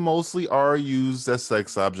women mostly are used as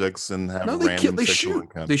sex objects and have random sexual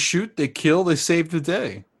encounters. They shoot, they kill, they save the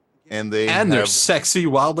day. And they're sexy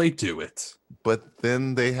while they do it. But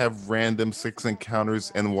then they have random sex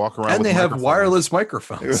encounters and walk around. And they have wireless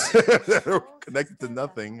microphones that are connected to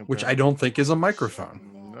nothing. Which I don't think is a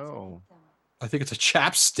microphone. No. I think it's a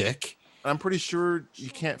chapstick. I'm pretty sure you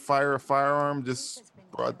can't fire a firearm just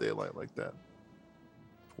broad daylight like that.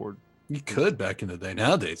 You could back in the day.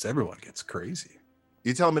 Nowadays, everyone gets crazy.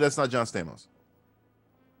 You telling me that's not John Stamos?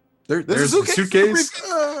 There's a suitcase.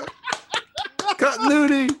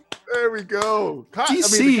 Continuity. There we go.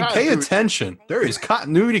 DC, pay attention. There is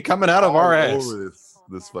continuity coming out of our ass. Over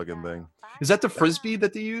this fucking thing. Is that the frisbee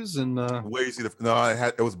that they use? And where you see the? No,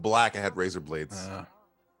 it was black. It had razor blades.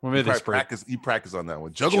 Well, maybe he practiced on that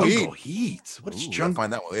one. Jungle Heat. What is Jungle?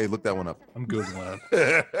 Find that one. Hey, look that one up. I'm googling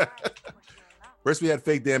it. First, we had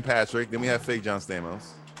fake Dan Patrick. Then we had fake John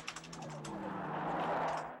Stamos.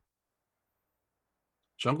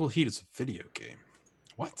 Jungle Heat is a video game.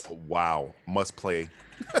 What? Oh, wow. Must play.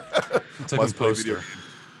 Must play video.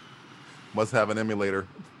 Must have an emulator.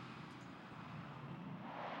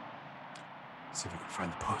 Let's see if we can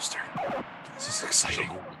find the poster. This is exciting.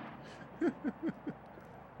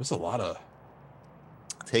 There's a lot of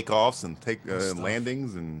takeoffs and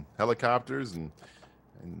landings and helicopters and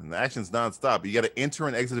the action's nonstop. You got to enter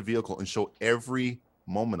and exit a vehicle and show every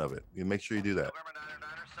moment of it. You make sure you do that.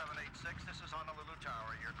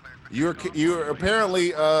 You're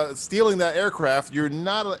apparently stealing that aircraft. You're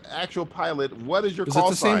not an actual pilot. What is your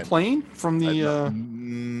call sign? Is it the same plane from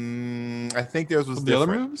the? I think theirs was the different.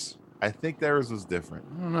 other movies. I think theirs was different.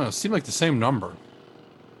 I don't know. It seemed like the same number.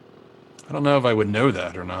 I don't know if I would know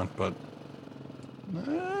that or not, but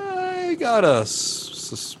I got a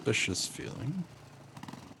suspicious feeling.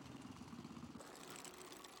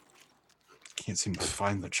 Can't seem to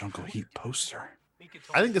find the Jungle Heat poster.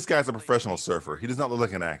 I think this guy's a professional surfer. He does not look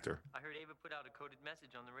like an actor. I heard Ava put out a coded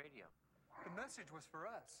message on the radio. The message was for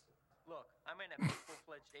us. Look, I might not be a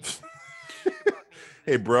full-fledged agent.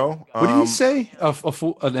 Hey, bro. What did he say?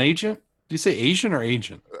 An agent? Did you say Asian or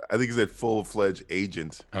agent? I think he said full-fledged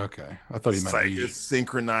agent. Okay. I thought he meant agent.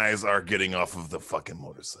 Synchronize our getting off of the fucking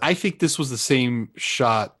motorcycle. I think this was the same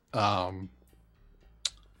shot.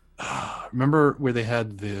 Remember where they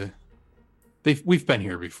had the... We've been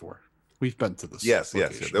here before. We've been to this. Yes. There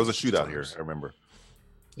was a shootout here. I remember.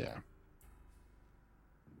 Yeah.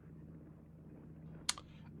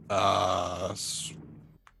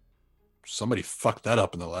 Somebody fucked that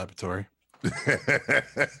up in the laboratory.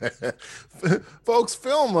 Folks,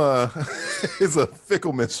 film is a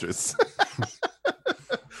fickle mistress.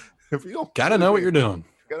 If you don't gotta know what you're doing.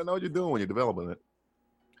 Gotta know what you're doing when you're developing it.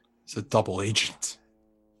 He's a double agent.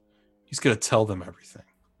 He's gonna tell them everything.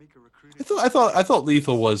 I thought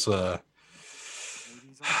Lethal was it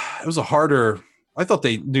was a harder. I thought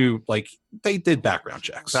they knew, like, they did background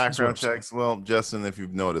checks. Background checks. Well, Justin, if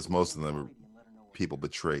you've noticed, most of them people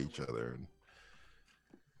betray each other.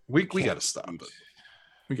 We got to stop it.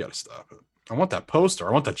 We got to stop it. I want that poster.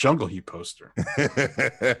 I want that Jungle Heat poster.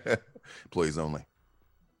 Employees only.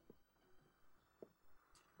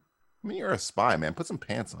 I mean, you're a spy, man. Put some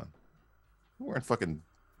pants on. You're wearing fucking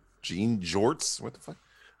jean jorts. What the fuck?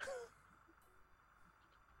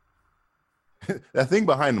 That thing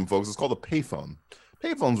behind them, folks, is called a payphone.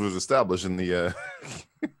 Payphones was established in the...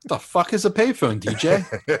 The fuck is a payphone, DJ?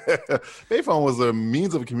 Payphone was a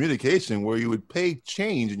means of communication where you would pay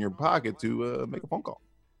change in your pocket to make a phone call.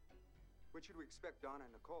 What should we expect Donna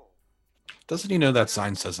and Nicole? Doesn't he know that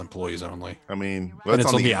sign says employees only? I mean... And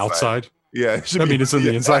it's on the outside? Yeah. It should it's on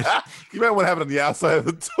the inside. You might want to have it on the outside of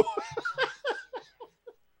the door.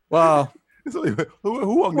 Well...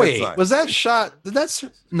 Who hung wait, that sign? was that shot...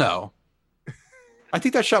 No. I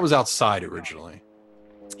think that shot was outside originally.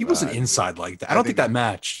 He wasn't inside like that. I don't think that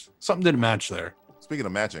matched. Something didn't match there. Speaking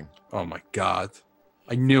of matching. Oh my God.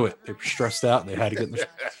 I knew it. They were stressed out and they had to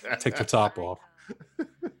take the top off.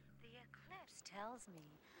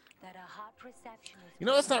 You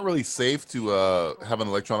know, it's not really safe to have an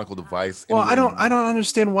electronic device. Well, I don't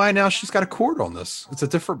understand why now she's got a cord on this. It's a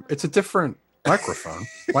different microphone.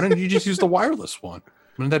 Why didn't you just use the wireless one?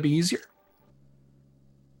 Wouldn't that be easier?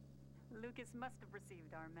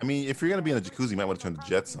 I mean, if you're going to be in a jacuzzi, you might want to turn the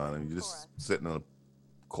jets on and you're just sitting in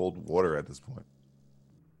cold water at this point.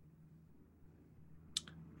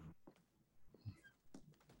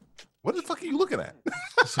 What the fuck are you looking at?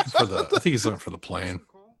 I think he's looking for the plane.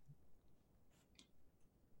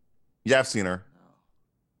 Yeah, I've seen her.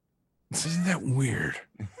 Isn't that weird?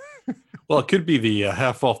 Well, it could be the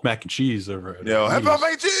half-off mac and cheese over at half-off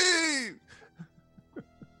mac and cheese!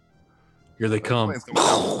 Here they come. The plane's coming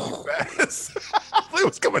down fast. It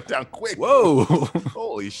was coming down quick. Whoa!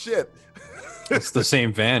 Holy shit! It's the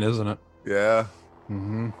same van, isn't it? Yeah.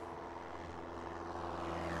 Mm-hmm.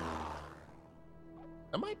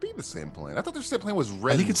 That might be the same plane. I thought the same plane was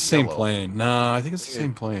red. I think it's the same plane. No, I think it's the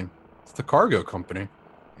same plane. It's the cargo company.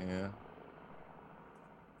 Yeah.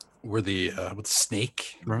 We're the with the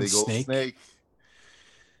snake. The big old snake.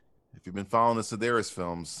 If you've been following the Sedaris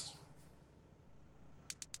films,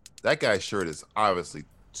 that guy's shirt is obviously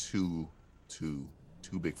too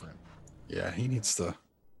big for him. Yeah, he needs to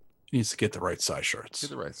get the right size shirts. Get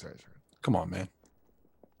the right size shirt. Come on, man.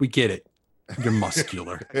 We get it. You're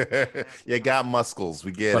muscular. You got muscles.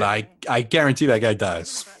 We get it. But I guarantee that guy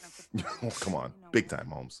dies. Come on. Big time,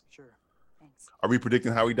 Holmes. Sure. Thanks. Are we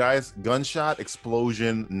predicting how he dies? Gunshot,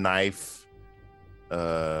 explosion, knife,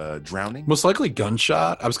 drowning? Most likely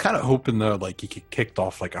gunshot. I was kind of hoping though, like he get kicked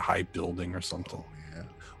off like a high building or something. Oh, yeah.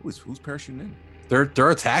 Who's parachuting in?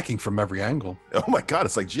 They're attacking from every angle. Oh my God,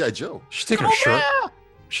 it's like G.I. Joe. She's taking her shirt.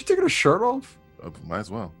 She's taking her shirt off? Might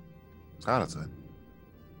as well. It's hot outside.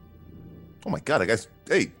 Oh my God, that guy's...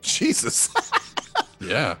 Hey, Jesus.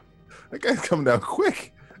 Yeah. That guy's coming down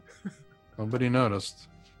quick. Nobody noticed.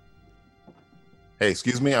 Hey,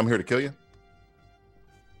 excuse me, I'm here to kill you.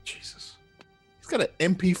 Jesus. He's got an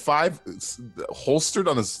MP5 holstered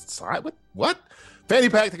on his side. What? Fanny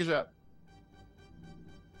pack, take a shot.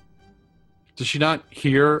 Does she not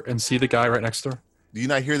hear and see the guy right next to her? Do you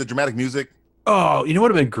not hear the dramatic music? Oh, you know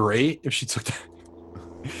what would have been great if she took that.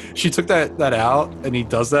 She took that out, and he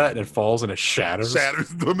does that, and it falls, and it shatters.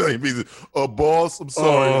 Shatters into a million pieces. Oh, boss, I'm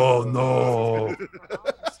sorry. Oh, no.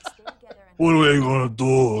 What are we going to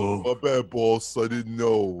do? My bad, boss. I didn't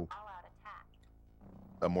know.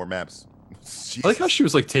 More maps. I like how she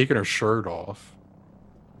was like taking her shirt off.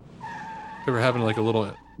 They were having like a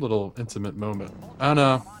little intimate moment. Oh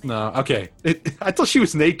no. Okay. I thought she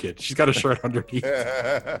was naked. She's got a shirt underneath.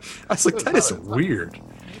 I was like, that is weird.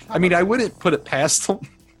 I mean, I wouldn't put it past them.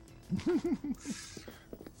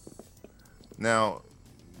 Now,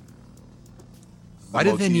 why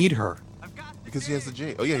did they need her? Because he has the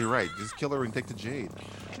jade. Oh yeah, you're right. Just kill her and take the jade.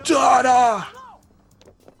 Dada!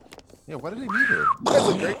 Yeah, why did they need her?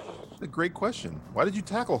 That's a great question. Why did you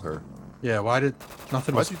tackle her? Yeah, why did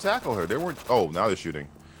nothing? Why did you tackle her? They weren't. Oh, now they're shooting.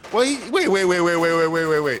 Wait.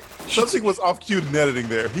 Something was off cue in editing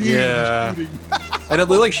there. Yeah. And it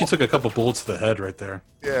looked like she took a couple bullets to the head right there.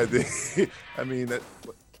 Yeah, I mean,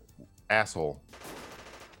 asshole.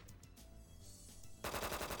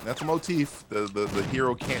 That's a motif. The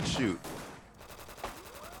hero can't shoot.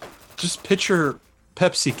 Just picture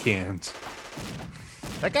Pepsi cans.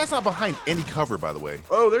 That guy's not behind any cover, by the way.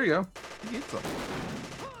 Oh, there you go. He hit something.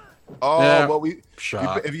 Oh, yeah. well,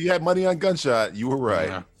 Shot. if you had money on gunshot, you were right.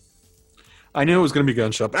 Yeah. I knew it was going to be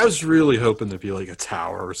gunshot, but I was really hoping to be like a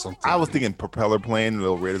tower or something. I was thinking propeller plane,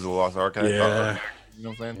 little Raiders of the Lost Ark. Yeah. You know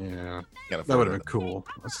what I'm saying? Yeah. That would have been cool.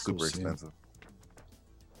 That's super expensive.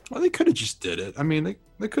 Well, they could have just did it. I mean,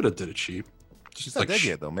 they could have did it cheap. Just like dead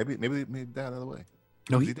yet, though. Maybe they made that out of the way.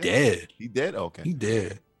 No, he dead. He dead? Okay. He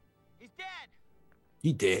dead. He's dead.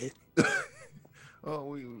 He dead. Oh,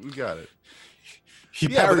 we got it. He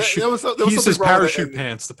Yeah, but parachute. there was He used his something wrong with parachute that.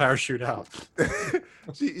 pants to parachute out.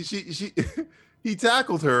 He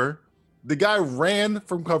tackled her. The guy ran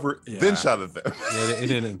from cover, then shot at them. Yeah, it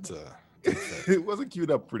didn't. It wasn't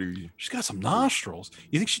queued up pretty. She's got some nostrils.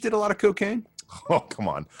 You think she did a lot of cocaine? Oh, come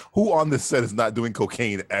on. Who on this set is not doing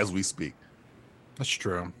cocaine as we speak? That's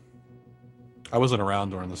true. I wasn't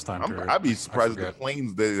around during this time period. I'd be surprised if the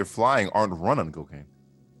planes that they're flying aren't running cocaine.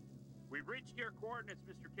 We've reached your coordinates,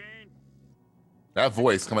 Mr. Kane. That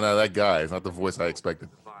voice coming out of that guy is not the voice I expected.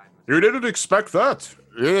 You didn't expect that.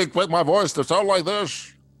 You didn't expect my voice to sound like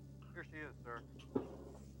this. Here she is, sir.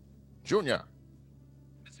 Junior.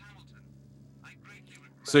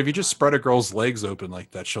 So if you just spread a girl's legs open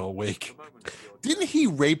like that, she'll awake. Didn't he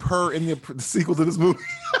rape her in the sequel to this movie?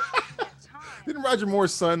 Didn't Roger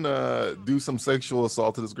Moore's son do some sexual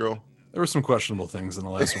assault to this girl? There were some questionable things in the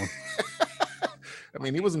last one. I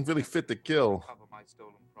mean, he wasn't really fit to kill. My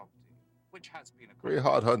stolen property, which has been a Very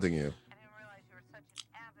hard hunting you. I didn't realize you were such an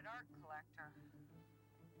avid art collector.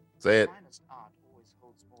 Say it. finest art always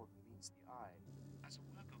holds more than meets the eye. As a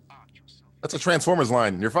work of art yourself. That's a Transformers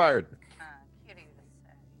line. You're fired. Cutie to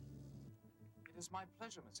say. It is my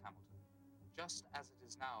pleasure, Miss Hamilton. Just as it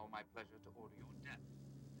is now my pleasure to order your death.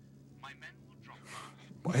 My men will drop.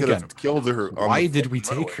 We could have killed her. on Why the did we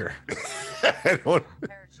runaway. take her? I don't.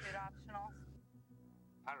 Parachute optional.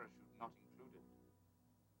 Parachute not included.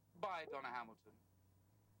 By Donna Hamilton.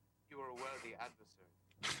 You are a worthy adversary.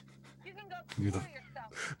 You can go You kill the-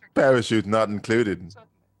 yourself, Mr. Parachute not included.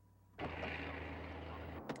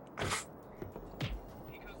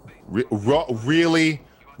 Really?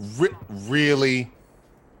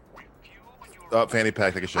 Fanny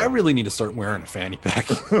pack, take a shot. I really need to start wearing a fanny pack.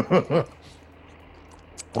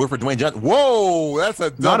 Work for Dwayne Johnson. Whoa, that's a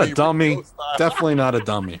dummy. Not a dummy. Ricky style. Definitely not a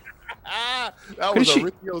dummy. That Couldn't was a she-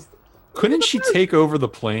 Ricky O- Couldn't she take over the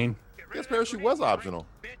plane? Yes, parachute was optional.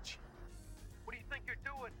 What do you think you're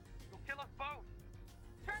doing? You'll kill us both.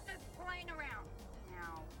 Turn this plane around.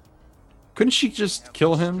 Now. Couldn't she just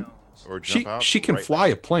kill him? Or jump out. She can Right. fly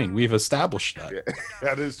a plane. We've established that. Yeah,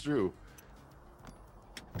 that is true.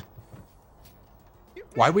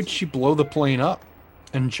 Why would she blow the plane up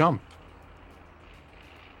and jump?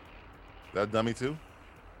 That dummy too?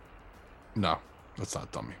 No, that's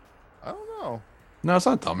not dummy. I don't know. No, it's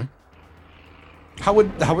not dummy. How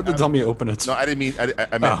would the dummy open its? No, I didn't mean. I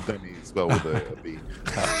meant Oh. dummy spelled with a B.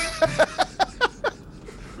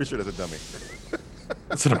 Pretty sure that's a dummy.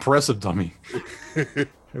 It's an impressive dummy. It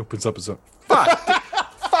opens up his own. Fuck!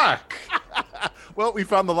 Fuck! Well, we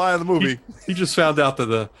found the line of the movie. He just found out that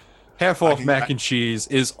the half off mac and cheese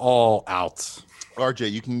is all out. RJ,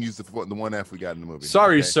 you can use the one F we got in the movie.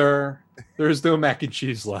 Sorry, okay? sir. There is no mac and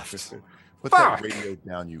cheese left. Put Fuck. that radio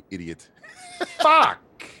down, you idiot. Fuck!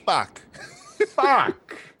 Fuck.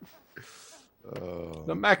 Fuck!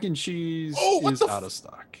 The mac and cheese what is the out of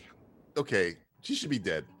stock. Okay, she should be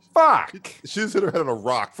dead. Fuck! She just hit her head on a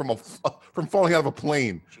rock from falling out of a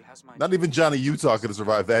plane. Not even Johnny Utah could have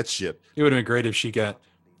survived that shit. It would have been great if she got.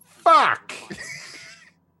 Fuck!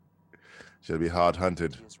 Should be hard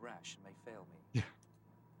hunted. He is rash and may fail me.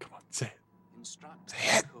 Come on, say it. Instruct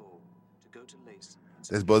Cole to go to Lace.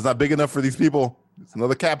 This boat's not big enough for these people. It's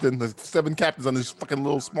another captain. There's 7 captains on this fucking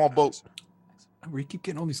little small boat. Where you keep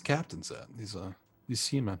getting all these captains at? These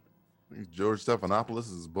seamen. George Stephanopoulos is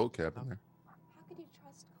his boat captain there. How could you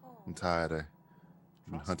trust Cole? I'm tired. I've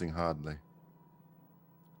been hunting hardly.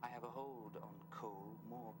 I have a hold on Cole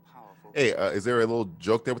more powerful. Hey, is there a little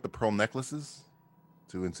joke there with the pearl necklaces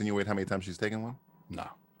to insinuate how many times she's taken one? No.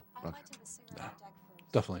 I'd like to have a cigarette on deck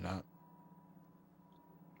first. Definitely not.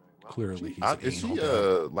 Clearly, he's Is she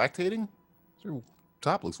lactating? Her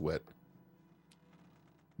top looks wet.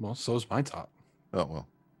 Well, so's my top. Oh well.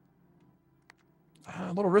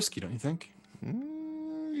 A little risky, don't you think?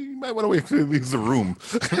 You might want to wait till he leaves the room.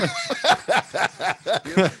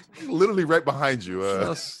 Literally right behind you.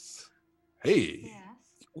 Hey.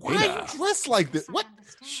 Why are you dressed like this? What?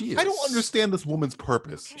 She is. I don't understand this woman's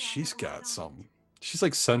purpose. She's got some. She's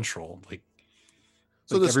like central. Like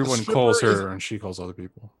So like this everyone calls her and she calls other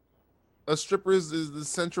people. A stripper is the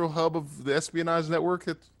central hub of the espionage network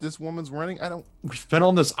that this woman's running. We've been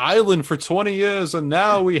on this island for 20 years and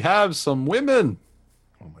now we have some women.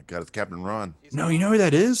 Oh my God, it's Captain Ron. No, you know who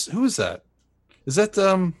that is? Who is that? Is that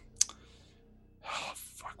oh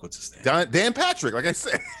fuck, what's his name? Dan Patrick, like I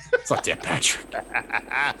said. It's not Dan Patrick.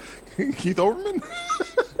 Keith Olbermann?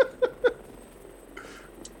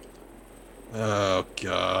 Oh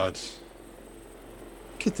God.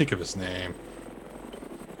 Can't think of his name.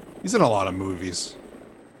 He's in a lot of movies.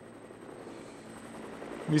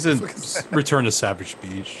 He's in Return to Savage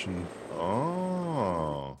Beach. And...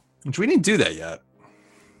 Oh. Which we didn't do that yet.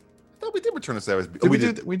 I thought we did Return to Savage Beach. Did we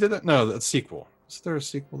did. We did that? No, that's sequel. Is there a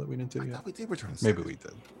sequel that we didn't do yet? I thought we did Return to Savage. Maybe we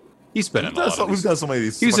did. He's been in a lot of We've done so many of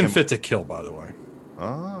these. He's in Fit to Kill, by the way.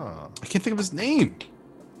 Ah. I can't think of his name.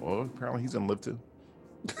 Well, apparently he's gonna live too.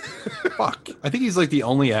 Fuck. I think he's like the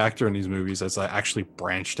only actor in these movies that's like actually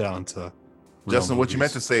branched out into. Justin, what you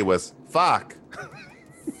meant to say was fuck.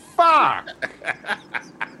 Fuck.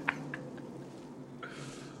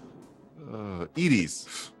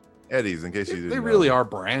 Eddie's, in case you didn't They know. really are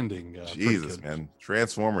branding. Jesus, man.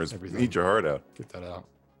 Transformers, eat your heart out. Get that out.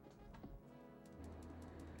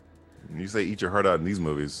 When you say eat your heart out in these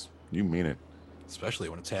movies, you mean it. Especially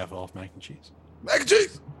when it's half off mac and cheese. Mac and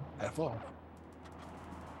cheese! Half off.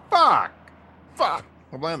 Fuck!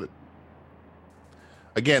 I landed.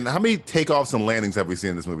 Again, how many takeoffs and landings have we seen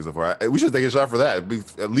in this movie so far? We should take a shot for that. It'd be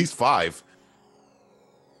at least 5.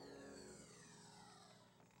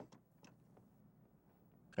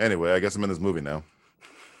 Anyway, I guess I'm in this movie now.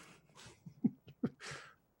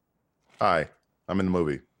 Hi, I'm in the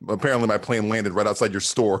movie. Apparently, my plane landed right outside your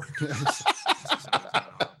store.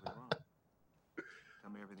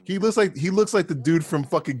 He looks like the dude from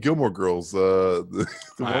fucking Gilmore Girls. The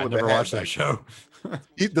one I with never the hat watched that back. show.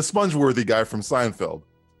 The Spongeworthy guy from Seinfeld.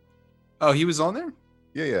 Oh, he was on there?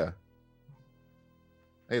 Yeah.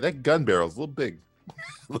 Hey, that gun barrel's a little big.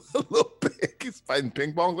 A little big. He's fighting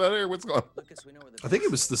ping pongs out here. What's going on? I think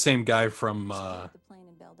it was the same guy from.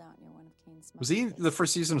 Was he the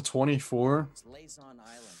first season of 24? I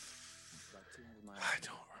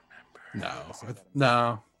don't remember.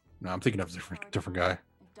 No. I'm thinking of a different guy.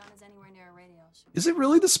 Is it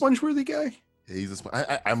really the Spongeworthy guy? Yeah, he's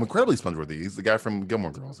I'm incredibly Spongeworthy. He's the guy from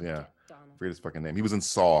Gilmore Girls. Yeah, forget his fucking name. He was in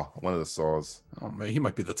Saw, one of the Saws. Oh man, he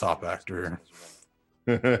might be the top actor.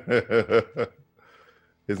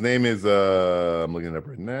 His name is I'm looking it up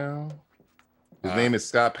right now. His name is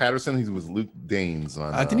Scott Patterson. He was Luke Danes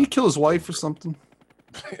on. Didn't he kill his wife or something?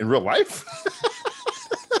 In real life?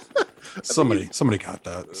 Somebody got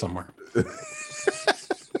that somewhere.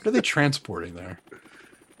 What are they transporting there?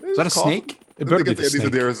 Is that a snake? It better be the snake.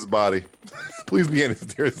 Andy Sedaris' body. Please be Andy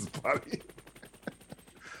Sedaris' body.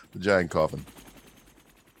 The giant coffin.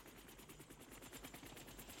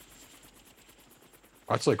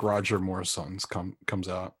 That's like Roger Moore's sons comes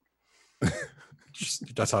out.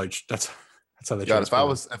 That's how they. God, if I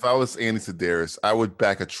was Andy Sedaris, I would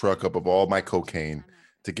back a truck up of all my cocaine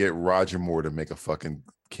to get Roger Moore to make a fucking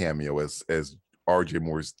cameo as RJ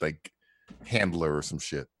Moore's like handler or some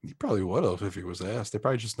shit. He probably would have if he was asked. They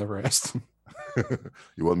probably just never asked him.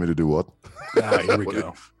 You want me to do what? Here we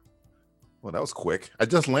go. Well, that was quick. I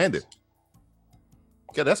just landed.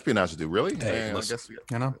 Got espionage to do, really? Hey, Man, listen,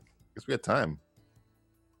 I guess we had time.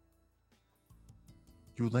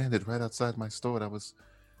 You landed right outside my store. It's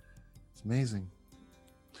amazing.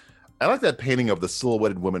 I like that painting of the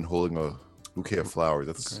silhouetted woman holding a bouquet of flowers.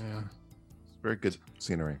 That's Okay, yeah. It's very good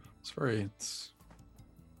scenery. It's very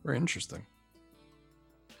interesting.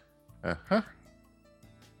 Uh-huh.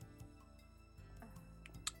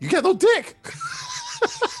 You got no dick.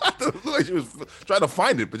 It looked like she was trying to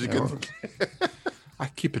find it, but you couldn't. I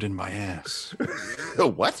keep it in my ass.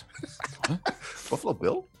 What? Buffalo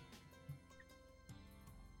Bill?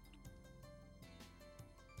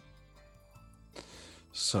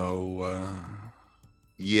 So,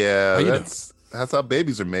 yeah, how you that's how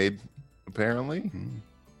babies are made, apparently.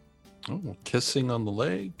 Oh, kissing on the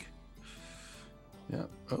leg. Yeah.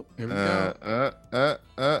 Oh, here we go.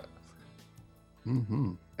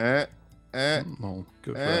 Mm-hmm. Oh,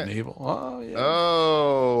 good for that navel. Oh, yeah.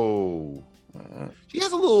 Oh. She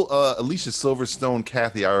has a little Alicia Silverstone,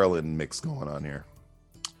 Kathy Ireland mix going on here.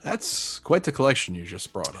 That's quite the collection you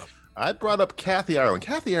just brought up. I brought up Kathy Ireland.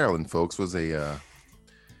 Kathy Ireland, folks, was a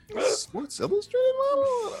Sports Illustrated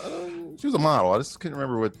model. She was a model. I just couldn't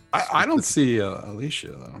remember what. I don't see Alicia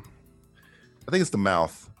though. I think it's the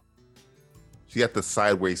mouth. She got the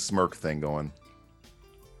sideways smirk thing going.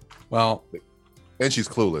 Well, and she's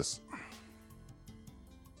clueless.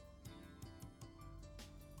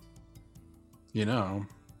 You know,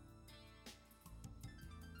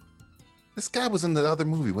 this guy was in the other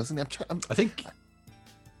movie, wasn't he? I think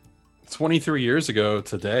 23 years ago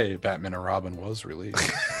today, Batman and Robin was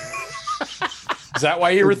released. Is that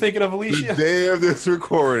why you were thinking of Alicia? The day of this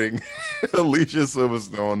recording, Alicia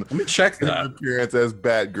Silverstone. Let me check that. Appearance as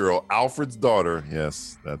Batgirl, Alfred's daughter.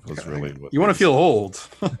 Yes, that was really. What you want to feel old?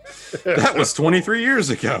 That was 23 years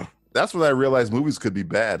ago. That's when I realized movies could be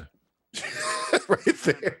bad. Right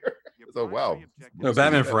there. Oh wow. No,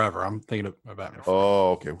 Batman Forever. I'm thinking of Batman Forever.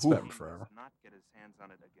 Oh, okay. It's Batman Forever.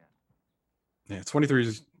 Yeah,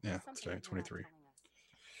 23. Yeah, today 23.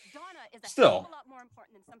 Still.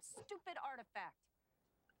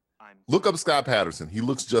 Look up Scott Patterson. He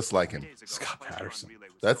looks just like him. Scott Patterson.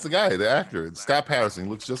 That's the guy, the actor. Scott Patterson. He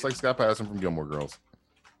looks just like Scott Patterson from Gilmore Girls.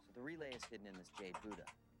 The relay is hidden in this jade Buddha.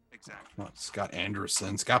 Exactly. Scott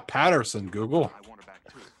Anderson. Scott Patterson. Google. I want her back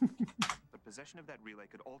too. The possession of that relay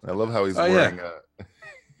could I love how he's wearing.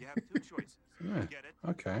 You have two choices. Yeah.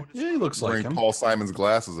 Okay. Yeah, he looks like him. Paul Simon's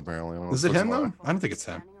glasses, apparently. Is it him though? I don't think it's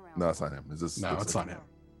him. No, it's not him. No, it's not him.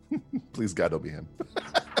 Please, God, don't be him.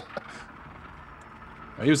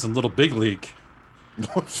 He was in Little Big League.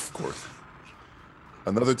 Of course.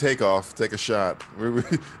 Another takeoff. Take a shot.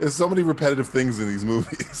 There's so many repetitive things in these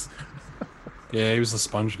movies. Yeah, he was the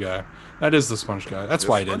sponge guy. That is the sponge guy. That's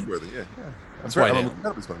why I didn't. Yeah. That's why I didn't.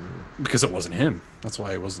 Because it wasn't him. That's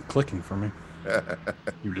why it wasn't clicking for me.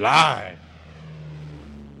 You lie.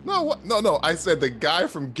 No. I said the guy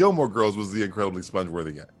from Gilmore Girls was the incredibly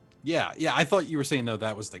sponge-worthy guy. Yeah. I thought you were saying no,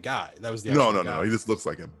 that was the guy. That was the No. He just looks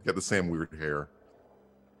like him. Got the same weird hair.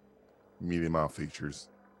 Medium mouth features.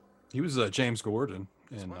 He was James Gordon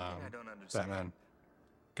in Batman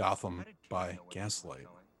Gotham by Gaslight.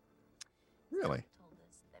 Really?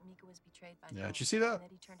 Yeah, did you see that?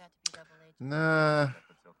 Nah.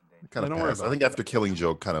 Kind of passed. I think after Killing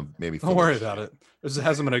Joke kind of maybe. Don't worry about it. This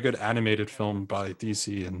hasn't been a good animated film by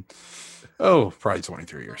DC in probably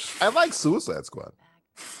 23 years. I like Suicide Squad.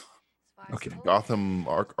 Okay. Gotham,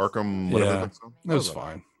 Arkham, whatever. Yeah, it was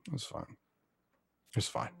fine. It was fine. It was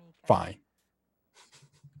fine. Fine.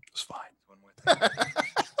 It was fine.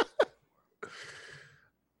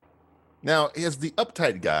 Now, as the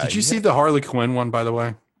uptight guy. Did you see the Harley Quinn one, by the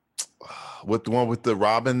way? With the one with the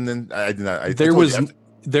Robin? And I did not. There was.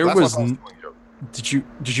 Did you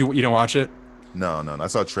don't watch it? No. I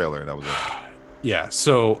saw a trailer and that was it. Yeah.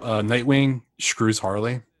 So Nightwing screws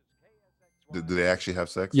Harley. Do they actually have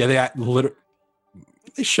sex? Yeah,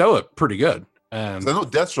 they show it pretty good. And I know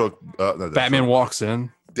Deathstroke. Batman walks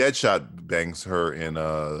in. Deadshot bangs her in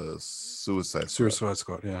Suicide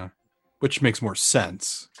Squad. Yeah, which makes more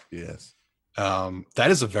sense. Yes. That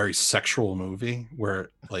is a very sexual movie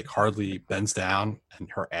where like Harley bends down and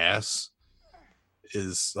her ass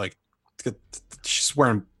is like she's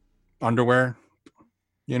wearing underwear,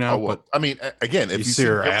 you know. Oh, well, but I mean, again, if you see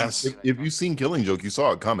her ass, if you've seen Killing Joke, you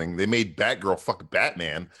saw it coming. They made Batgirl fuck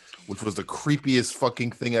Batman, which was the creepiest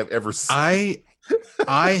fucking thing I've ever seen.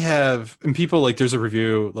 I have, and people like there's a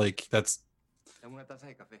review like that's,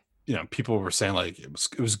 you know, people were saying like it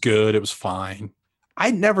was good, it was fine.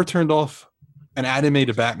 I never turned off an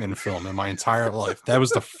animated Batman film in my entire life. That was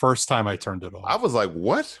the first time I turned it off. I was like,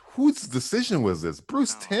 what? Whose decision was this?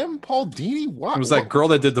 Bruce Timm? Paul Dini? What? It was that girl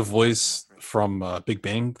that did the voice from Big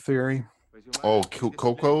Bang Theory. Oh,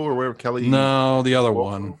 Coco or whatever, Kelly? No, the other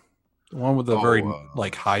one. The one with the very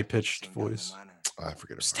like high-pitched voice. I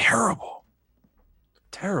forget. It's terrible.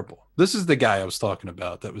 Terrible. This is the guy I was talking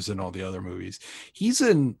about that was in all the other movies. He's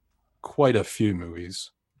in quite a few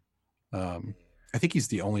movies. I think he's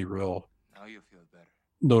the only real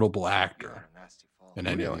notable actor in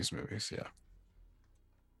any of these movies. Yeah.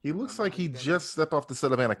 He looks like he just stepped off the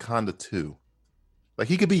set of Anaconda 2. Like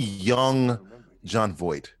he could be young John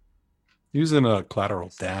Voight. He was in a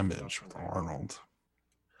Collateral Damage with Arnold.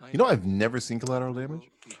 You know, I've never seen Collateral Damage.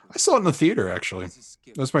 I saw it in the theater, actually.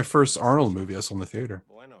 That was my first Arnold movie I saw in the theater.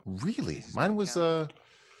 Really? Mine was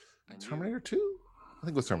Terminator 2? I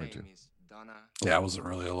think it was Terminator 2. Yeah, I wasn't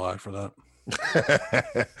really alive for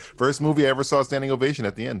that. First movie I ever saw standing ovation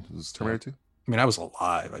at the end was Terminator 2. I mean, I was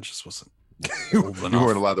alive. I just wasn't You old enough.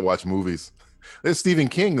 weren't allowed to watch movies. There's Stephen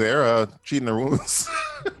King there, cheating the rules.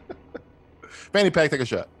 Fanny pack, take a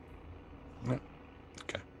shot. Yeah.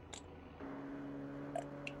 Okay.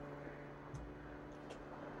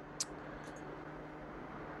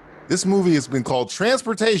 This movie has been called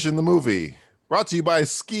Transportation, the movie. Brought to you by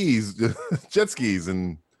skis, jet skis,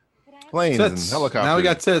 and planes Tits. and helicopters. Now we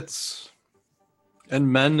got tits.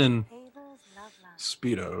 And men in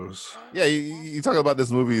Speedos. Yeah, you talk about this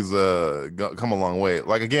movie's come a long way.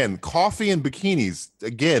 Like, again, coffee and bikinis.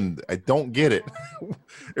 Again, I don't get it.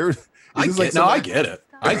 I get it.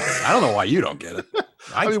 I don't know why you don't get it.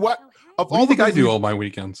 I mean, what do you think I do all my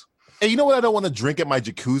weekends? Hey, you know what I don't want to drink at my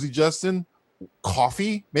jacuzzi, Justin?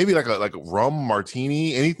 Coffee, maybe like a rum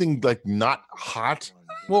martini, anything like not hot.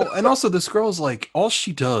 Well, and also this girl's like, all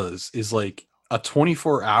she does is like a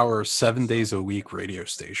 24-hour, 7 days a week radio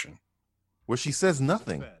station where she says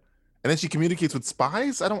nothing, and then she communicates with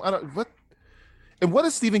spies. I don't what. And what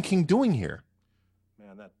is Stephen King doing here?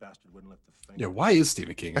 Man, that bastard wouldn't lift the finger. Yeah, why is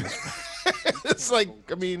Stephen King in this? It's like,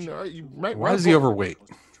 I mean, why is he overweight?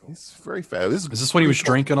 He's very fat. Is this when he was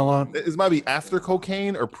drinking a lot? It might be after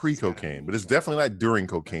cocaine or pre-cocaine, but it's definitely not during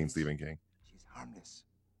cocaine. Stephen King. She's harmless.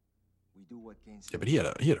 We do what Kane Yeah, but he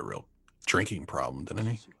had a real drinking problem, didn't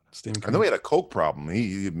he? Stephen King. I know he had a coke problem.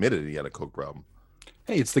 He admitted he had a coke problem.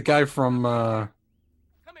 Hey, it's the guy from. Come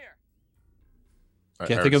here.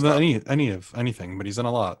 Can't think of anything, but he's in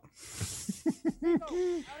a lot.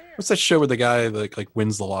 What's that show with the guy that like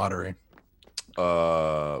wins the lottery?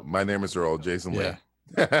 My Name is Earl. Jason Lee. Yeah.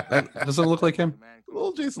 Doesn't it look like him?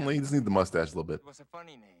 Little Jason Lee. Just need the mustache a little bit. It was a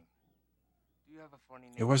funny name. Do you have a funny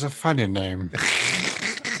name? It was a funny name.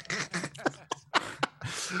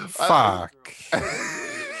 Fuck.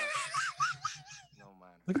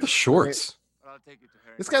 Look at the shorts.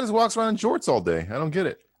 This guy just walks around in shorts all day. I don't get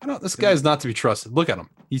it. This guy's not to be trusted. Look at him.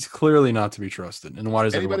 He's clearly not to be trusted. And why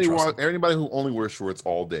does anybody everyone trust him? Anybody who only wears shorts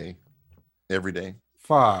all day, every day?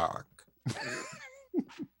 Fuck. She's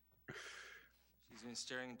been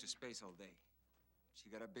staring into space all day. She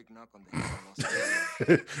got a big knock on the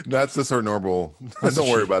head. That's just her normal. Don't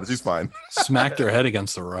worry about it. She's fine. Smacked her head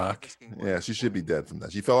against the rock. Yeah, she should be dead from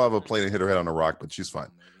that. She fell out of a plane and hit her head on a rock, but she's fine.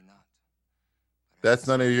 That's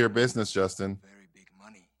none of your business, Justin.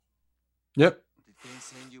 Yep.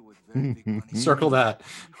 Circle that.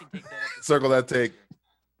 Circle that take.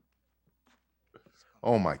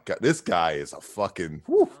 Oh my god, this guy is a fucking.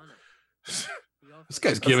 Whew. This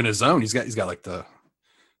guy's giving his own. He's got like the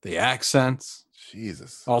accents.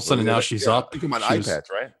 Jesus. All of a sudden now she's up. Come on, eye patch,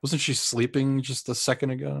 right? Wasn't she sleeping just a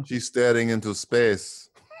second ago? She's staring into space.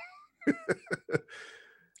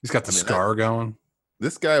 He's got the scar going.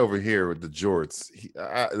 This guy over here with the jorts,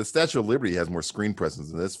 the Statue of Liberty has more screen presence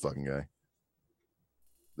than this fucking guy.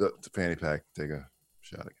 The fanny pack, take a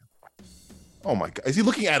shot again. Oh my god, is he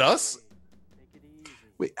looking at us?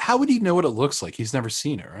 Wait, how would he know what it looks like? He's never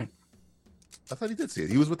seen it, right? I thought he did see it.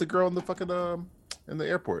 He was with the girl in the fucking in the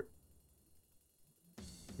airport.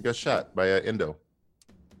 He got shot by Endo.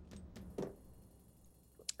 I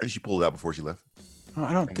think she pulled it out before she left.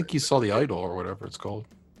 I don't think he saw The Idol or whatever it's called.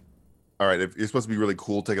 All right, if you're supposed to be really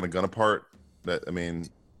cool taking a gun apart, is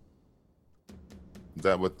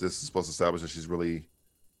that what this is supposed to establish? That she's really.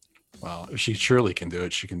 Well, if she surely can do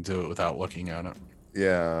it, she can do it without looking at it.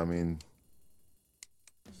 Yeah, I mean.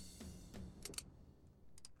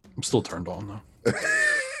 I'm still turned on though.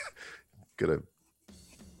 Gonna.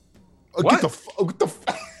 Oh, get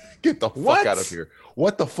the fuck out of here!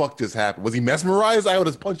 What the fuck just happened? Was he mesmerized? I would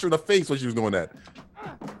have punched her in the face when she was doing that.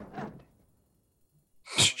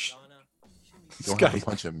 You don't have to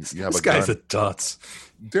punch him. You have this a gun. guy's a dutz.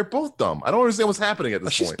 They're both dumb. I don't understand what's happening at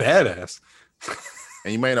this She's point. badass.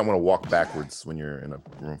 And you might not want to walk backwards when you're in a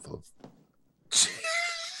room full of.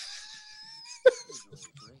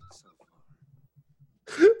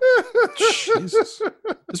 Jesus,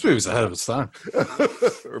 this movie's ahead of its time,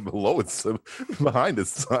 or below its, behind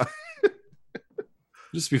its time.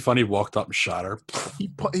 Just be funny. Walked up and shot her. He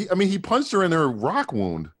punched her in her rock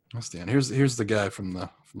wound. Stan, here's the guy from the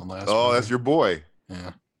last. Oh, movie. That's your boy.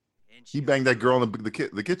 Yeah. He banged that girl in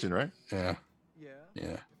the kitchen, right? Yeah.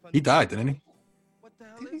 Yeah. He died, didn't he?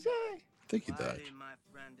 I think he died.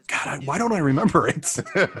 God, why don't I remember it?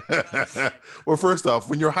 Well, first off,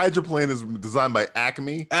 when your hydroplane is designed by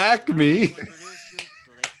Acme.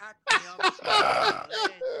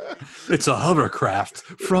 It's a hovercraft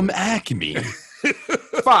from Acme.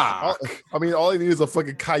 Fuck. I mean, all I need is a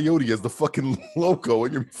fucking coyote as the fucking logo,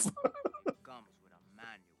 and you're.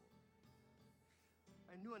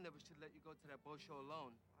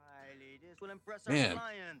 Man,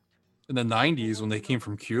 in the 90s when they came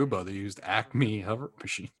from Cuba, they used Acme hover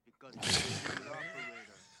machine.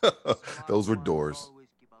 Those were doors.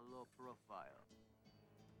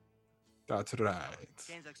 That's right.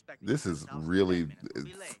 This is really,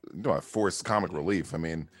 a forced comic relief. I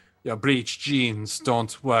mean, yeah, breech jeans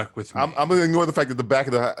don't work with me. I'm gonna ignore the fact that the back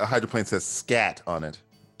of the hydroplane says "scat" on it.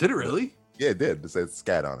 Did it really? Yeah, it did. It says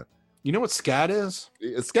 "scat" on it. You know what scat is?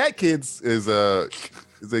 Scat kids is a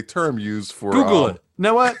term used for Google it. You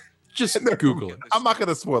know what? Just Google it. I'm not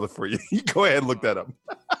gonna spoil it for you. You go ahead and look that up.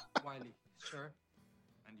 Wiley, sir.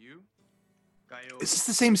 And you? Is this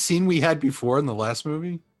the same scene we had before in the last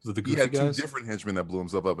movie? Was it the He Goofy had guys? two different henchmen that blew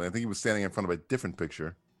himself up, and I think he was standing in front of a different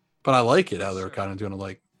picture. But I like it how they're kind of doing it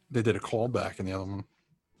like they did a callback in the other one.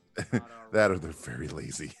 That or they're very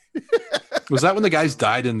lazy. Was that when the guys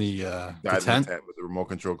died in the tent? With the remote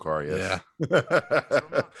control car? Yes.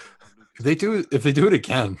 Yeah. If they do it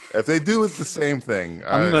again, if they do it the same thing,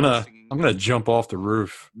 I'm gonna jump off the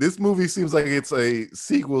roof. This movie seems like it's a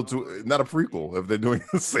sequel to, not a prequel. If they're doing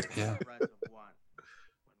the same, yeah.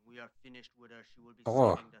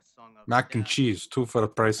 Oh, mac and cheese, 2 for the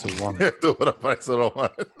price of 1. 2 for the price of 1.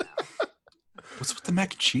 What's with the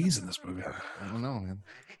mac and cheese in this movie? I don't know, man.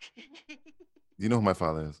 Do you know who my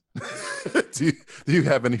father is? do you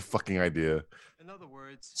have any fucking idea? In other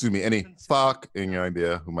words, excuse me, any fucking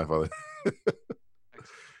idea who my father is?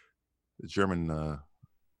 The German,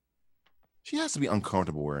 she has to be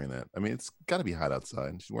uncomfortable wearing that. I mean, it's got to be hot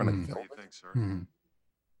outside. She's wearing a velvet.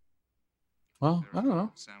 Well, I don't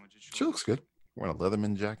know. She looks good. Wearing a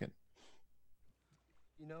Leatherman jacket.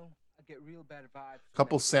 You know, I get real bad vibes.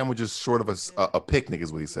 Couple sandwiches short of a picnic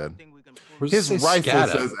is what he said. Where's His it say rifle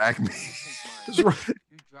scatter? says Acme.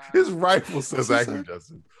 His rifle says Acme,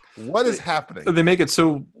 Justin. What is happening? They make it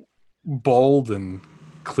so bold and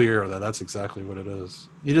clear that that's exactly what it is.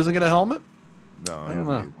 He doesn't get a helmet? No, I don't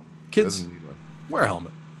know. Kids, wear a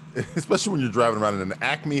helmet. Especially when you're driving around in an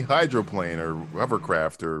Acme hydroplane or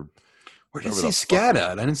hovercraft or. Where did you see scat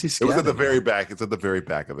at? I didn't see scat. It was at the very back. It's at the very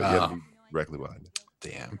back of it. You have to be directly behind it.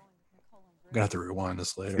 Damn. I'm gonna have to rewind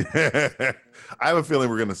this later. I have a feeling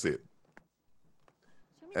we're gonna see it.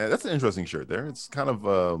 That's an interesting shirt there. It's kind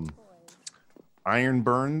of iron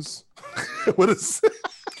burns. What is it?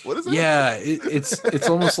 Yeah, it's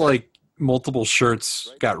almost like multiple shirts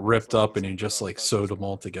got ripped up and he just like sewed them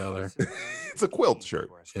all together. It's a quilt shirt.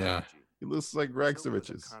 Yeah. He looks like rags to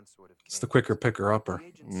riches. It's the quicker picker upper.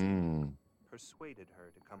 I'm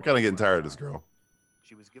kind of getting tired of this girl.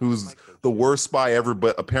 Who's the worst spy ever,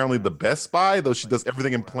 but apparently the best spy, though she does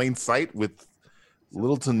everything in plain sight with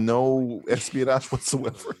little to no espionage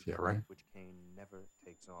whatsoever. Yeah, right.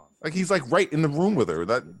 Like he's like right in the room with her,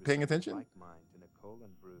 not paying attention.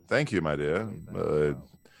 Thank you, my dear.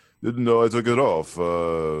 Didn't know I took it off.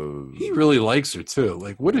 He really likes her too.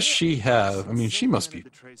 Like, what does she have? I mean, she must be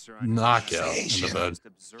knockout in the bed.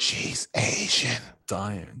 She's Asian.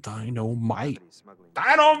 Dynamite.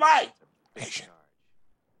 Dynamite. Asian.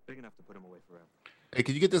 Big enough to put him away forever. Hey,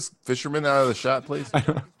 can you get this fisherman out of the shot, please?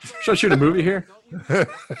 Should I shoot a movie here?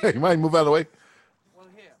 You mind move out of the way?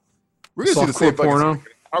 We're gonna see the same porno.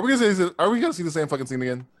 Fucking scene. Are we gonna see the same fucking scene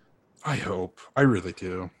again? I hope. I really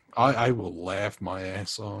do. I will laugh my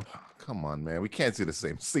ass off. Come on, man. We can't see the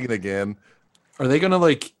same scene again. Are they gonna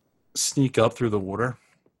like sneak up through the water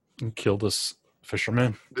and kill this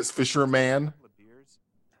fisherman? This fisherman?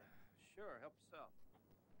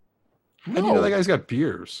 How do you know that guy's got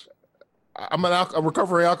beers? I'm a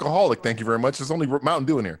recovering alcoholic. Thank you very much. There's only Mountain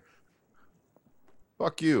Dew in here.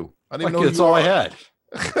 Fuck you. I didn't know that's all I had.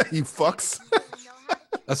 You fucks.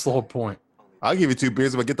 That's the whole point. I'll give you 2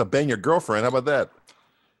 beers if I get to bang your girlfriend. How about that?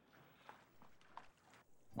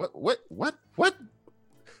 What?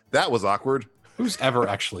 That was awkward. Who's ever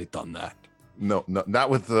actually done that? No,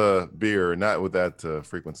 not with beer, not with that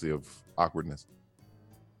frequency of awkwardness.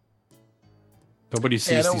 Nobody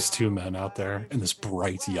sees these 2 men out there in this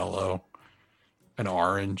bright yellow and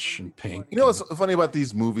orange and pink. You know what's funny about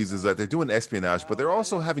these movies is that they're doing espionage, but they're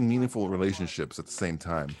also having meaningful relationships at the same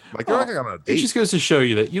time. Like they're not on a date. It just goes to show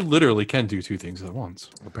you that you literally can do 2 things at once.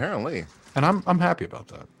 Apparently. And I'm happy about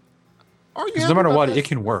that. Are you? Because no matter what, it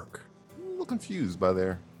can work. I'm a little confused by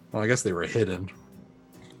there. Well, I guess they were hidden,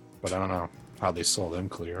 but I don't know how they saw them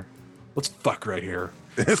clear. Let's fuck right here.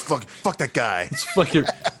 fuck that guy. Let's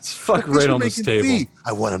fuck right on this table. See.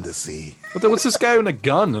 I want him to see. But then what's this guy with a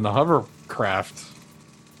gun and a hovercraft?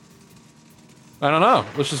 I don't know.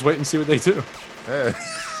 Let's just wait and see what they do. Hey.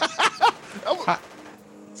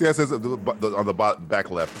 See, it says on the back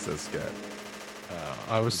left, it says scat.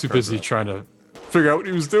 I was too busy trying to figure out what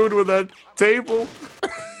he was doing with that table.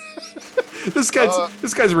 This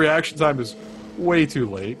guy's reaction time is way too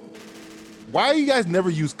late. Why do you guys never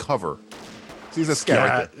use cover? See, it's a scat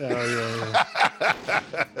right there.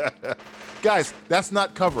 Yeah. Guys, that's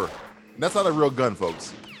not cover. That's not a real gun,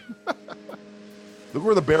 folks. Look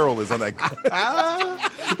where the barrel is on that gun.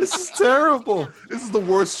 This is terrible. This is the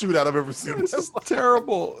worst shootout I've ever seen. This is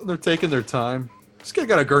terrible. They're taking their time. This guy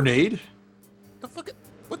got a grenade.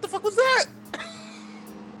 What the fuck was that?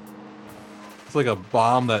 It's like a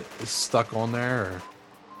bomb that is stuck on there. Or...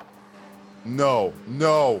 No.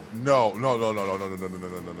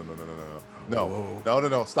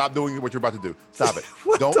 Stop doing what you're about to do. Stop it.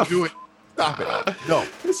 Don't do it. Stop it. No.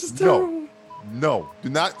 This is terrible. No. Do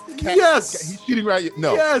not. Yes. He's shooting right at you.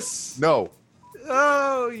 No. Yes. No.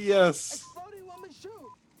 Oh, yes.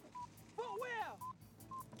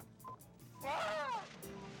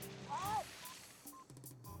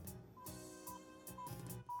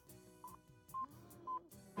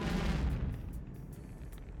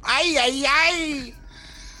 Ay, ay, ay.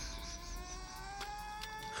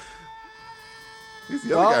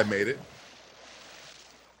 The other guy made it.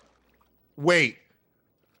 Wait.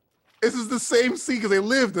 This is the same scene because they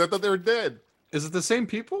lived. I thought they were dead. Is it the same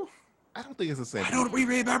people? I don't think it's the same. Why don't we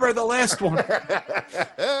remember the last one?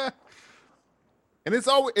 And it's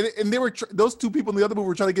always and they were those two people in the other movie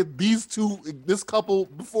were trying to get this couple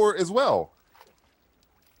before as well.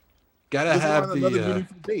 Gotta have the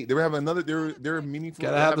meaningful date. They were having another. They're meaningful.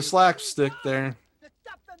 Gotta have the slack stick there. The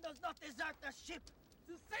captain does not desert the ship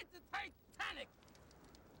to save the Titanic.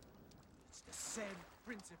 It's the same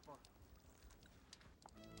principle.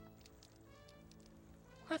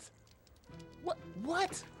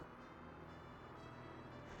 What?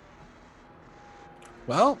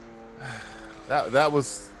 Well, that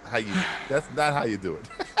was how you. That's not how you do it.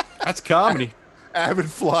 That's comedy. Avid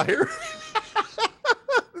flyer.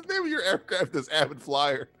 The name of your aircraft is Avid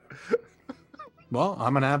Flyer. Well,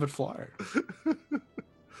 I'm an avid flyer.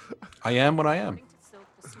 I am what I am.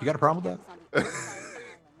 You got a problem with that?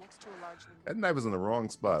 That knife was in the wrong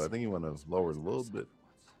spot. I think you want to lower it a little bit.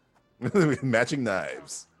 Matching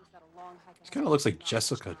knives. She kind of looks like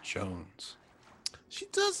Jessica Jones. She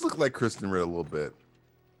does look like Kristen Ritter a little bit.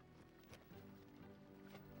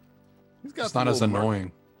 He's got it's not as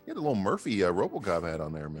annoying. He had a little Murphy RoboCop hat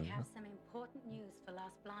on there, man.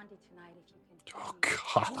 Oh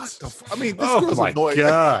God! What the I mean, this oh girl's my annoying.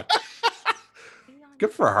 God!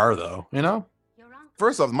 Good for her, though. You know.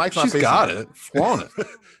 First off, Mike's not She's facing got you. it. Flaunt it. You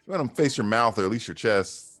want him to face your mouth or at least your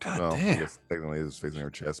chest. God well, damn. I guess technically it is facing her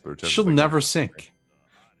chest, but her chest. She'll is like never sink.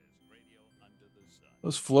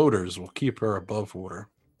 Those floaters will keep her above water.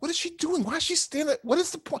 What is she doing? Why is she standing? What is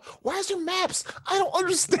the point? Why is there maps? I don't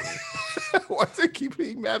understand. Why do they keep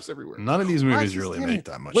being maps everywhere? None of these Why movies is she really standing? make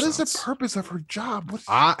that much What is sense. the purpose of her job?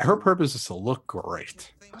 Her purpose is to look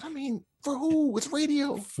great. But I mean, for who? It's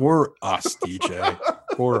radio. For us, DJ.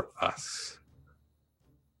 For us.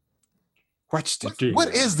 What's the deal? What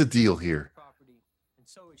is the deal here? And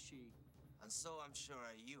so is she. And so I'm sure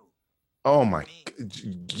are you. Oh my,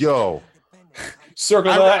 yo.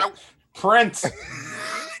 Circle that. Print.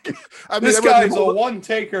 I mean, This guy's a one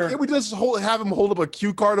taker. Can we just have him hold up a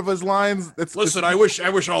cue card of his lines? Listen, I wish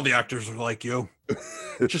all the actors were like you.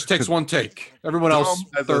 It just takes one take. Everyone else,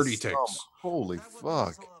 30 takes. Holy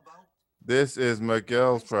fuck. This is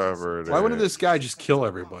Miguel's property. Why wouldn't this guy just kill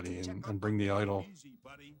everybody and bring the idol?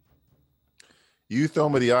 You throw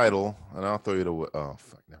me the idol, and I'll throw you the... Oh,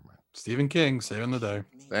 fuck, never mind. Stephen King, saving the day.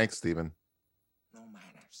 Thanks, Stephen. No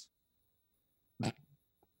manners.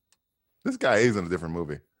 This guy is in a different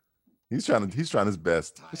movie. He's trying his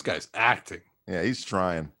best. This guy's acting. Yeah, he's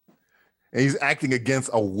trying. And he's acting against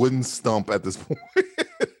a wooden stump at this point.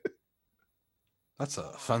 That's an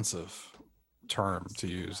offensive term to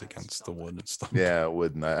use against the wood and stuff. Yeah,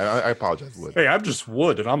 wooden. I apologize, wood. Hey, I'm just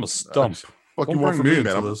wood and I'm a stump. Fuck Don't you want bring from me, me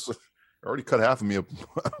man. into I already cut half of me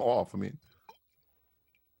off. I mean,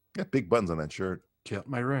 got big buttons on that shirt. Get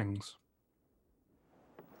my rings.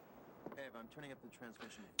 Hey, I'm turning up the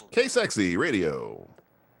transmission. K-Sexy Radio.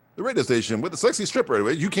 The radio station with the sexy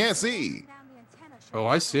stripper you can't see. Oh,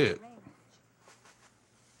 I see it.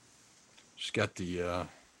 She's got the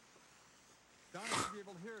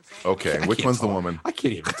Okay, which one's the woman? I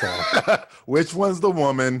can't even tell. Which one's the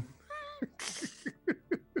woman?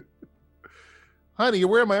 Honey, you're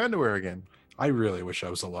wearing my underwear again. I really wish I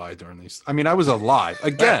was alive during these. I mean, I was alive.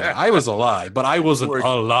 Again, I was alive, but I wasn't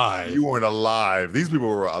alive. You weren't alive. These people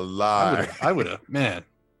were alive. I would have, man.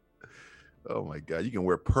 Oh my god, you can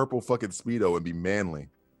wear purple fucking Speedo and be manly.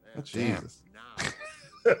 Jesus.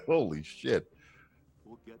 Holy shit.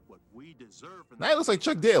 We'll get what we deserve from That looks like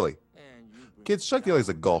Chuck Daly. Kids, Chuck Daly's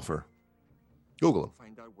a golfer. Google him.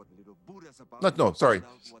 No, sorry.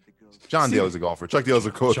 John Daly's a golfer. Chuck Daly's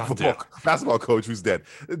a coach, basketball coach who's dead.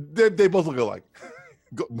 They both look alike.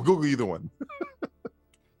 Google either one.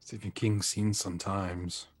 Stephen King seen some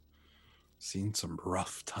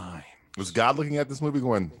rough time. Was God looking at this movie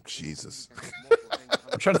going, Jesus?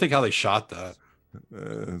 I'm trying to think how they shot that.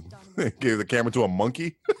 Gave the camera to a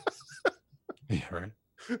monkey? Yeah, right.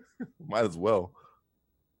 Might as well.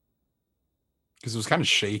 Because it was kind of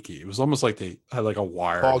shaky. It was almost like they had like a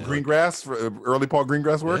wire. Paul Greengrass, for early Paul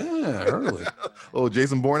Greengrass work? Yeah, early. A little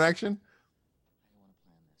Jason Bourne action?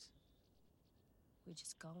 We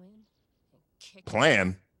just go in and kick.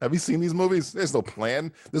 Plan? Have you seen these movies? There's no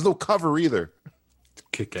plan. There's no cover either.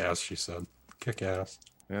 Kick ass, she said. Kick ass.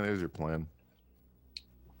 Yeah, there's your plan.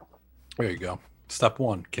 There you go. Step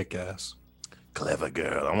one, kick ass. Clever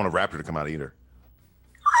girl. I want a raptor to come out and eat her.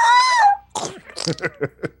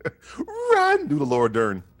 Run! Do the Laura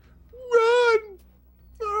Dern. Run!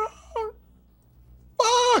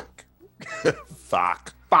 Fuck!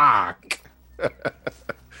 Fuck. Fuck.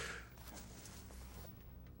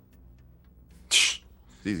 Jeez,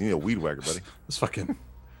 you need a weed whacker, buddy. This fucking...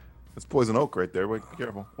 That's poison oak right there. Wait, be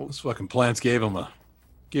careful. Oh. This fucking plants gave him a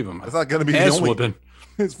That's not gonna be ass the only. whooping.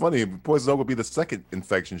 It's funny. Poison oak would be the second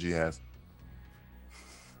infection she has.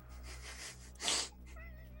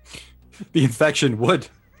 The infection would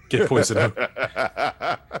get poison oak.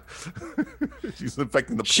 She's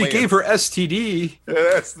infecting the She plant. gave her STD.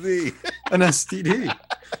 SD. An STD.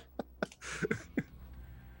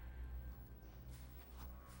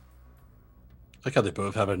 Like how they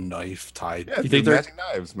both have a knife tied. Yeah, you think they're they're matching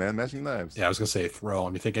knives, man. Matching knives. Yeah, I was gonna say throw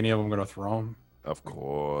them. You think any of them are gonna throw them? Of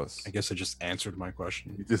course. I guess I just answered my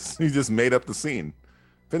question. You just made up the scene.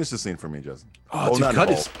 Finish the scene for me, Justin. Oh, dude, not in cut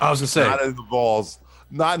the his. balls. I was gonna say. Not in the balls.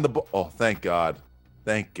 Not in the ball. Oh, thank God.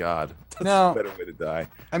 Thank God. That's No. a better way to die.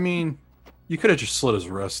 I mean, you could have just slit his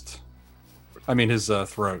wrist. I mean, his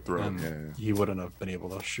throat. Throat, And yeah. he wouldn't have been able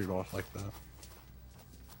to shoot off like that.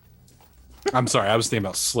 I'm sorry, I was thinking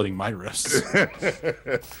about slitting my wrists.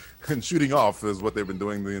 And shooting off is what they've been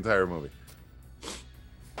doing the entire movie.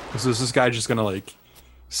 So is this guy just gonna like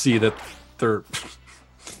see that they're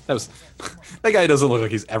that guy doesn't look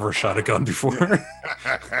like he's ever shot a gun before.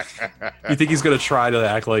 You think he's gonna try to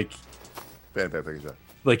act like Fantastic shot.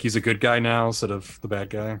 like he's a good guy now instead of the bad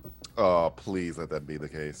guy? Oh, please let that be the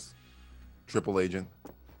case. Triple agent.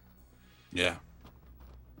 Yeah.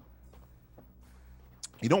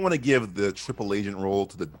 You don't want to give the triple agent role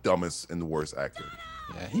to the dumbest and the worst actor.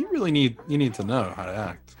 Yeah, you need to know how to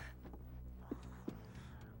act.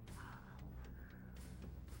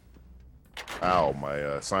 Ow,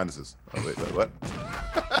 my sinuses. Oh, wait, what?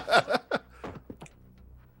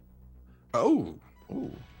 Oh.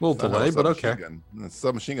 Ooh. Little delay, but okay. Gun. The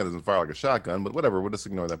submachine gun doesn't fire like a shotgun, but whatever. We'll just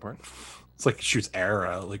ignore that part. It's like it shoots air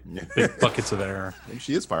out, like big buckets of air. Maybe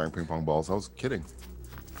she is firing ping pong balls. I was kidding.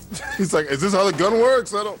 He's like, is this how the gun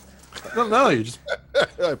works? I don't know. You just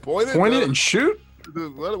I point it and shoot.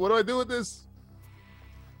 What do I do with this?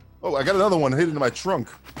 Oh, I got another one hidden in my trunk.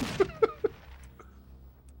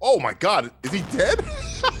 Oh my God, is he dead?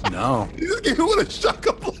 No. He just gave him with a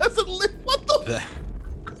shotgun blast and lit. What the?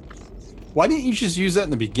 Why didn't you just use that in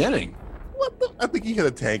the beginning? What the? I think he hit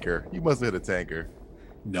a tanker. He must have hit a tanker.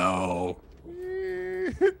 No.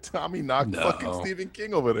 Tommy knocked fucking Stephen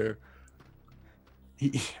King over there.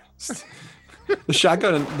 The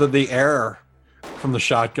shotgun, the air from the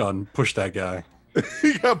shotgun pushed that guy.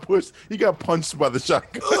 He got pushed. He got punched by the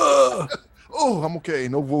shotgun. Oh, I'm okay.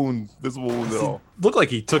 No wound, visible wound at all. Looked like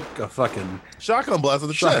he took a fucking shotgun blast to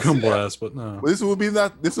the chest. Shotgun blast, but no. Well, this would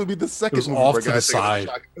be the second was movie off where a to guy the took a side.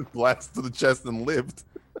 shotgun blast to the chest and lived.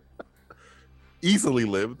 Easily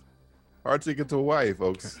lived. Hard to get to Hawaii,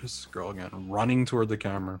 folks. This girl again running toward the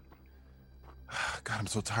camera. God, I'm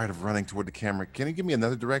so tired of running toward the camera. Can you give me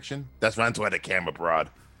another direction? That's run toward the camera, broad.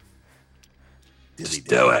 Just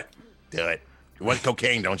do it. Do it. You want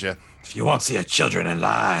cocaine, don't you? If you want to see your children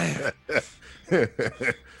alive.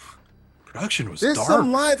 Production was There's dark.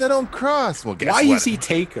 some lines that don't cross. Well, guess Why what? is he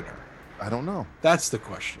taking her? I don't know. That's the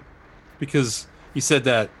question. Because he said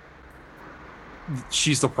that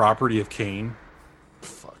she's the property of Cain.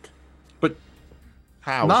 Fuck. But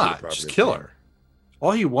how? Not just kill her.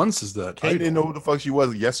 All he wants is that. Cain didn't know who the fuck she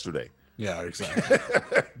was yesterday. Yeah, exactly.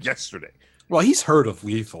 Yesterday. Well, he's heard of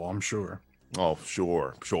Lethal, I'm sure. Oh,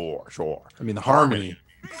 sure. I mean, the harmony.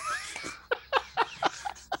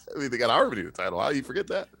 I mean, they got harmony in the title. How do you forget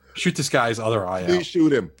that? Shoot this guy's other eye Please out.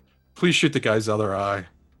 shoot him. Please shoot the guy's other eye.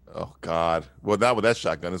 Oh God! Well, not with that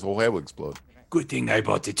shotgun, his whole head would explode. Good thing I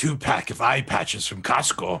bought the 2-pack of eye patches from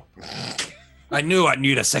Costco. I knew I'd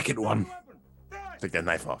need a second one. Take that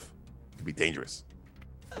knife off. It could be dangerous.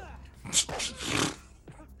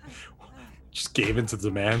 Just gave into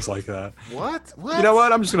demands like that. What? You know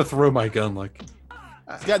what? I'm just gonna throw my gun. Like,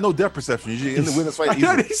 he's got no depth perception. Usually in the win this fight.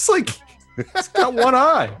 He's like, he's got one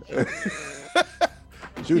eye.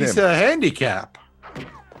 Shoot He's him. a handicap.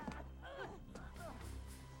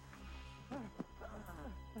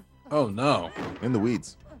 Oh no! In the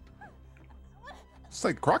weeds. It's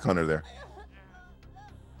like Croc Hunter there.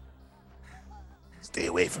 Stay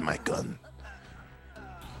away from my gun.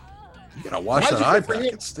 You gotta watch that eye pack.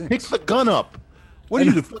 It stinks. Pick the gun up. What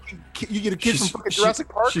do you do? You get a kid from fucking Jurassic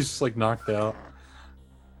Park? She's like knocked out.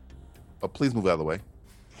 Oh, please move out of the way.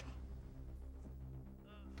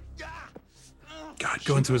 God,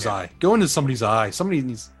 go into his eye. Go into somebody's eye. Somebody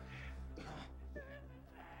needs.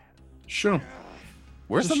 Shoot him.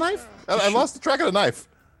 Where's the knife? I lost the track of the knife.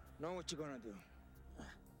 Know what you're gonna do.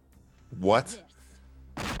 What?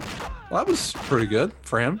 Well, that was pretty good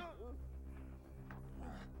for him.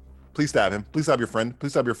 Please stab him. Please stab your friend. Please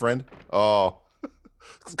stab your friend. Oh.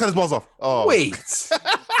 Cut his balls off. Oh. Wait.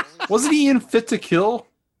 Wasn't he in Fit to Kill?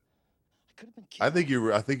 I think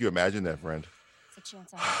you imagined that, friend.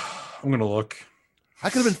 I'm gonna look. I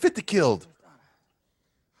could have been Fit to Killed.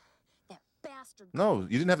 No,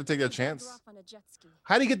 you didn't have to take that chance.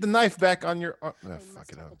 How do you get the knife back on your arm? Oh, fuck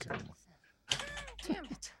it, I don't care anymore. Damn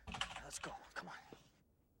it. Let's go. Come on.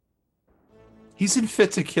 He's in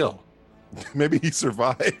Fit to Kill. Maybe he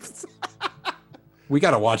survived. We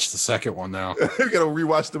gotta watch the second one now. We gotta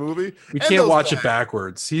rewatch the movie. We can't watch it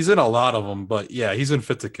backwards. He's in a lot of them, but yeah, he's in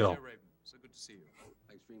Fit to Kill.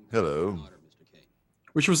 Hello.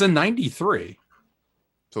 Which was in '93.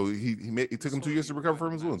 So it took him 2 years to recover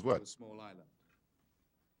from his wounds. What?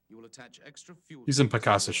 He's in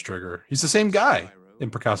Picasso's Trigger. He's the same guy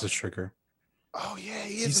in Picasso's Trigger. Oh yeah,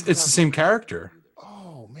 he is. It's the same character.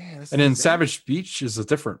 Oh man. And then Savage Beach is a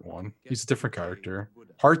different one. He's a different character.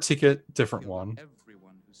 Hard Ticket, different one.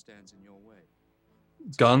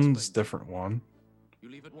 Guns, different one.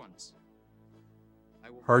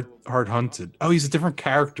 Hard Hunted. Oh, he's a different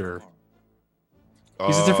character.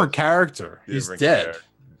 He's a different character. He's dead.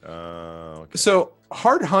 Okay. So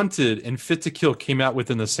Hard Hunted and Fit to Kill came out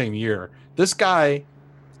within the same year. This guy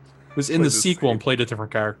was in the sequel and played a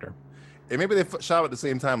different character. And maybe they shot at the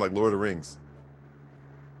same time, like Lord of the Rings.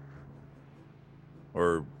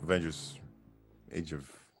 Or Avengers Age of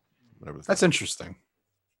whatever. That's interesting.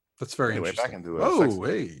 That's very interesting. Back into oh,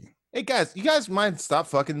 hey. Hey guys, you guys mind stop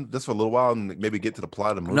fucking this for a little while and maybe get to the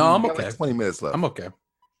plot of the movie? No, I'm We got okay. Like 20 minutes left. I'm okay.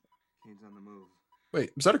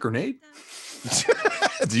 Wait, was that a grenade?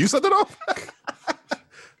 Did you set that off?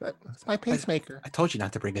 That's my pacemaker. I told you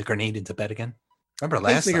not to bring a grenade into bed again. Remember The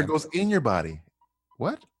last pacemaker time? goes in your body.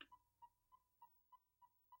 What?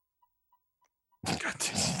 God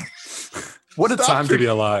damn. What a time to be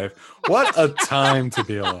alive. What a time to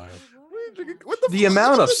be alive. What the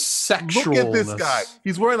amount of sexual. Look at this guy.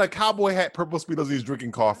 He's wearing a cowboy hat, purple speedos. He's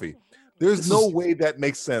drinking coffee. There's no way that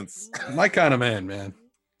makes sense. My kind of man, man.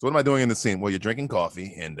 So what am I doing in the scene? Well, you're drinking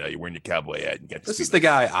coffee and you're wearing your cowboy hat. And you got This is the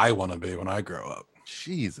guy I want to be when I grow up.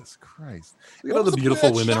 Jesus Christ! Look at all the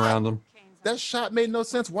beautiful women around him. That shot made no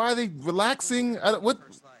sense. Why are they relaxing? What?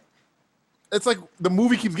 It's like the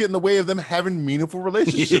movie keeps getting in the way of them having meaningful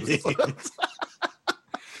relationships.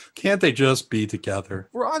 Can't they just be together?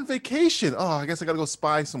 We're on vacation. Oh, I guess I gotta go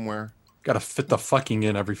spy somewhere. Gotta fit the fucking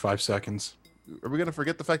in every 5 seconds. Are we gonna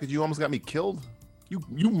forget the fact that you almost got me killed?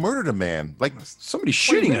 You murdered a man. Like somebody's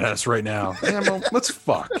shooting at us right now. Man, well, let's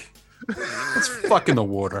fuck. Let's fuck in the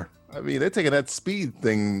water. I mean, they're taking that speed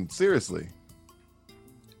thing seriously.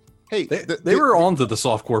 Hey, they were onto the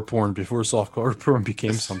softcore porn before softcore porn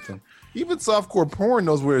became something. Even softcore porn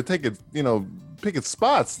knows where to take it. You know, pick its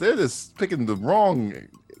spots. They're just picking the wrong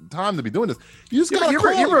time to be doing this. You just gotta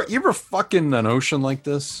you ever fucking an ocean like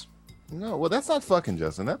this? No, well, that's not fucking,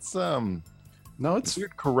 Justin. That's no, it's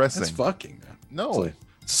weird caressing. It's fucking, man. No,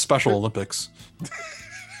 it's Special Olympics.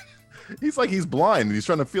 He's like he's blind and he's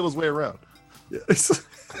trying to feel his way around.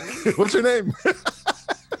 What's your name?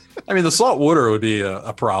 I mean, the salt water would be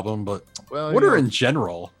a problem, but water in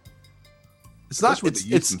general, it's not.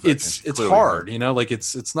 It's hard, you know. Like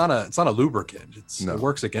it's not a lubricant. It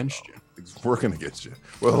works against you. It's working against you.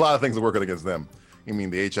 Well, a lot of things are working against them. I mean,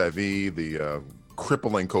 the HIV, the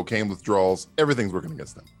crippling cocaine withdrawals, everything's working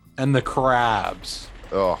against them. And the crabs.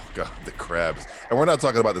 Oh god, the crabs. And we're not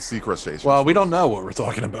talking about the sea crustaceans. Well, we don't know what we're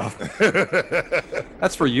talking about.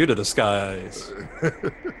 That's for you to disguise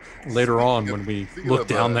later on when we look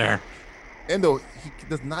down there. Endo, he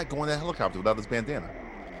does not go in that helicopter without his bandana.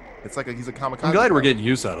 It's like he's a kamikaze. I'm glad we're getting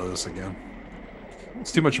use out of this again.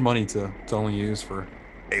 It's too much money to only use for.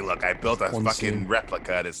 Hey, look, I built a fucking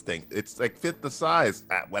replica of this thing. It's like fit the size.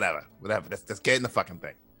 Whatever. Let's get in the fucking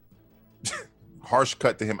thing. Harsh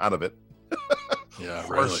cut to him out of it. Yeah,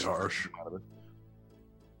 really harsh.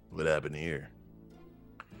 What happened here?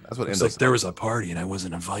 That's what It's Endo. like there was a party and I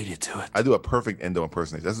wasn't invited to it. I do a perfect Endo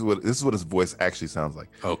impersonation. This is what his voice actually sounds like.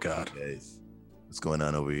 Oh God. Hey guys, what's going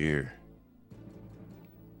on over here?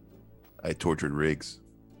 I tortured Riggs.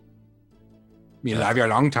 Me love you a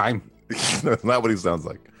long time. That's not what he sounds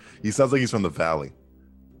like. He sounds like he's from the valley.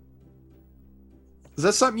 Is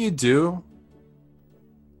that something you do?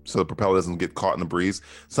 So the propeller doesn't get caught in the breeze.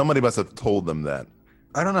 Somebody must have told them that.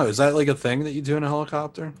 I don't know. Is that like a thing that you do in a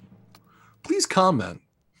helicopter? Please comment.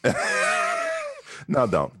 No,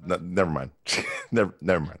 don't. No, never mind. never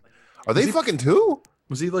mind. Are they fucking two?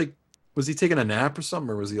 Was he taking a nap or something,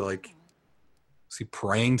 or was he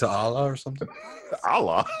praying to Allah or something?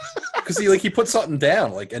 Allah? Because he put something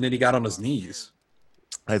down, and then he got on his knees.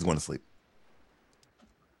 He's going to sleep.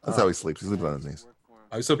 That's how he sleeps. He sleeps on his knees.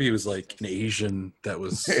 I was hoping he was like an Asian that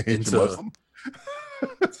was Asian into. Muslim?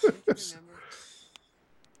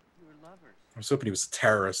 I was hoping he was a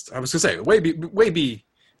terrorist. I was gonna say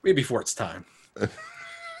way before its time.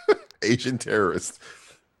 Asian terrorist.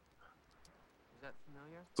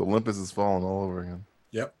 So Olympus is falling all over again.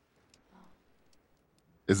 Yep.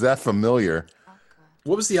 Is that familiar?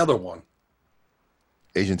 What was the other one?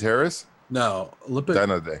 Asian terrorist? No, Olympus. Die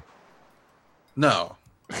Another Day. No.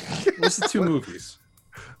 What's the two movies?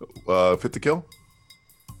 Fit to Kill?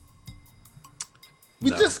 We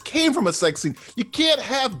just came from a sex scene. You can't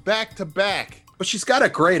have back to back. But she's got a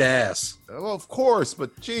great ass. Well, of course,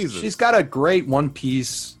 but Jesus. She's got a great one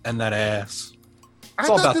piece and that ass. It's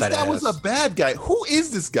all about that ass. This guy was a bad guy. Who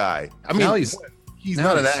is this guy? I mean, Now he's now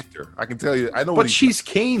not an he's- actor. I can tell you. I know. But she's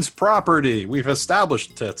Kane's property. We've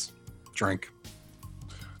established tits. Drink.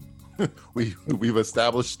 We've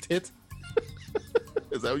established it.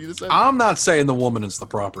 Is that what you just said? I'm not saying the woman is the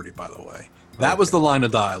property, by the way. That was the line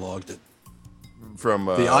of dialogue that From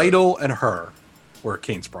the idol and her were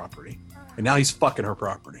Kane's property. And now he's fucking her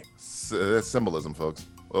property. That's symbolism, folks.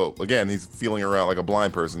 Oh, again, he's feeling around like a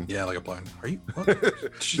blind person. Yeah, like a blind. Are you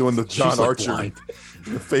doing the John she's, like, Archer blind.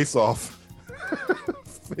 the face off?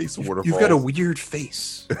 Face waterfall. You've got a weird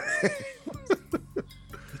face.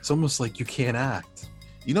 It's almost like you can't act.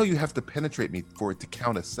 You know you have to penetrate me for it to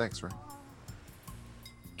count as sex, right?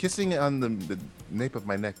 Kissing on the nape of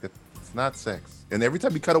my neck, that's not sex. And every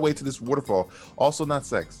time you cut away to this waterfall, also not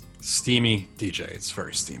sex. Steamy DJ. It's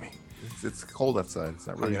very steamy. It's cold outside. It's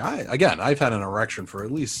not really. I mean, I've had an erection for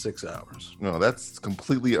at least 6 hours. No, that's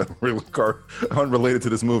completely unrelated to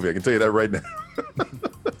this movie. I can tell you that right now.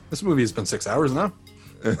 This movie has been 6 hours now.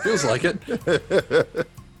 Feels like it.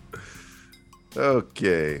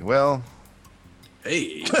 Okay, well.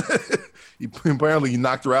 Hey. Apparently you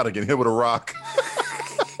knocked her out again, hit with a rock.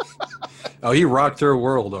 Oh, he rocked her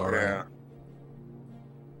world, all right. Yeah.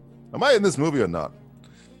 Am I in this movie or not?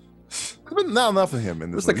 There's been not enough of him in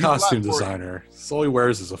this Who's the movie. costume designer? All he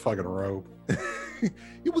wears is a fucking robe.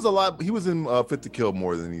 He was in Fit to Kill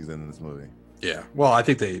more than he's in this movie. Yeah. Well, I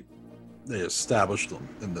think they established him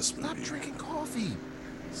in this movie. Stop drinking coffee.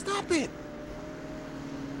 Stop it.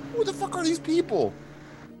 Who the fuck are these people?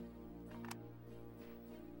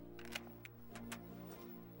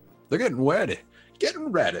 They're getting ready.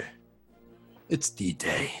 Getting ready. It's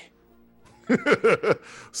D-Day.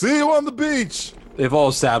 See you on the beach. They've all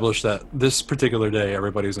established that this particular day,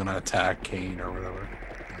 everybody's going to attack Kane or whatever.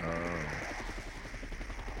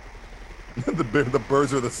 The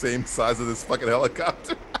birds are the same size as this fucking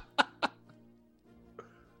helicopter.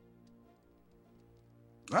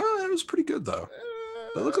 It was pretty good, though.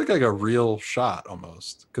 That looked like a real shot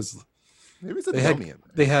almost. Because maybe it's a dummy in there.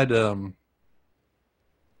 They had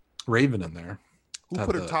Raven in there. Who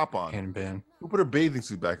put her top on? Handband. Who put her bathing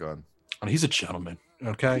suit back on? Oh, he's a gentleman.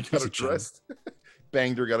 Okay, Got her dressed.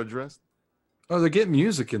 Banged her, got her dressed. Oh, they're getting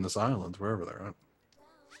music in this island, wherever they're at.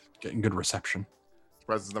 Getting good reception.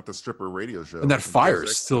 Surprised it's not the stripper radio show. And that fire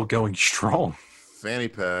is still going strong. Fanny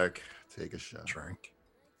pack. Take a shot. Drink.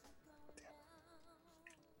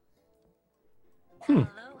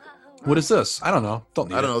 What is this? I don't know. Don't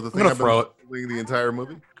need it. I don't know. The I'm thing gonna I've throw been it. doing the entire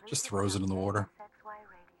movie. Just throws it in the water.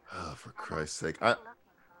 Oh, for Christ's sake!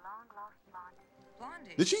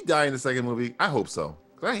 Did she die in the second movie? I hope so.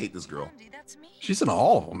 'Cause I hate this girl. It's me. She's in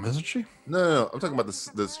all of them, isn't she? No. I'm talking about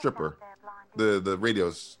the stripper, the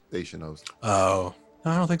radio station host. Oh,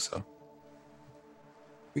 no, I don't think so.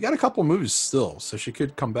 We got a couple movies still, so she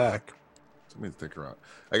could come back. Somebody take her out.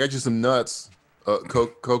 I got you some nuts.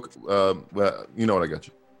 Coke. Well, you know what I got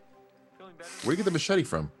you. Where do you get the machete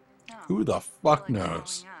from? Who the fuck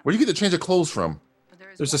knows? Where do you get the change of clothes from?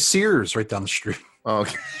 There's a Sears right down the street. Oh,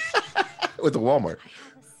 okay. With the Walmart.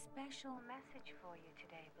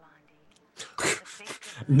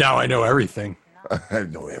 Now I know everything. I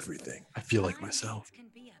know everything. I feel like myself.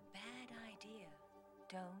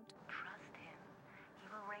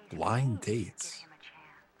 Blind dates.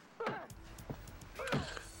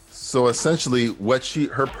 So essentially, what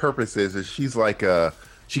her purpose is she's like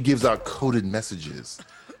she gives out coded messages,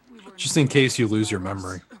 just in case you lose your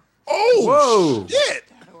memory. Oh, whoa! Shit!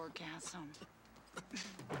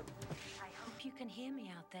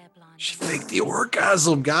 She faked the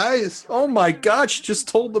orgasm, guys. Oh my God! She just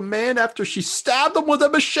told the man after she stabbed him with a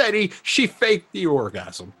machete, she faked the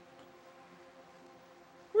orgasm.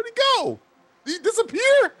 Where'd he go? Did he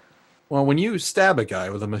disappear? Well, when you stab a guy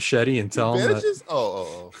with a machete and tell him that,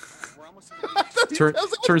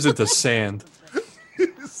 turns into sand.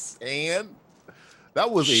 Sand? That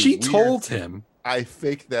was a She weird told thing. him. I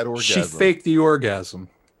faked that orgasm. She faked the orgasm.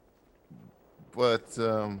 But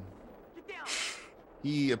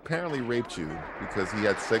he apparently raped you because he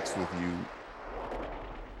had sex with you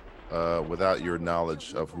without your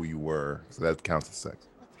knowledge of who you were. So that counts as sex.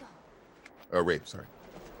 Rape, sorry.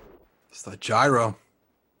 It's the gyro.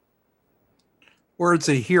 Or it's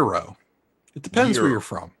a hero. It depends where you're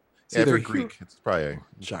from. It's Yeah, if either you're Greek, it's probably a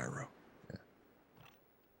gyro. Yeah.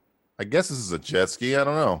 I guess this is a jet ski. I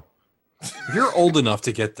don't know. If you're old enough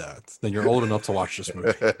to get that, then you're old enough to watch this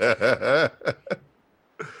movie.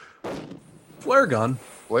 Flare gun.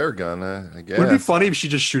 Flare gun, I guess. Would it be funny if she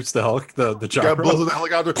just shoots the gyro? God blows with the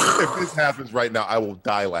helicopter. If this happens right now, I will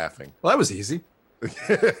die laughing. Well, that was easy.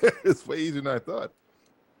 It's way easier than I thought.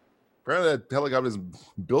 Apparently, that helicopter is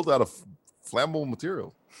built out of flammable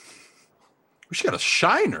material. She got a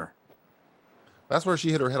shiner. That's where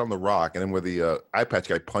she hit her head on the rock, and then where the eye patch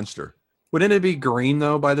guy punched her. Wouldn't it be green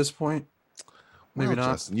though by this point? Maybe Well,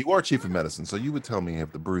 not. Justin, you are chief of medicine, so you would tell me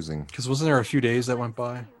if the bruising. Because wasn't there a few days that went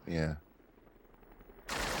by? Yeah.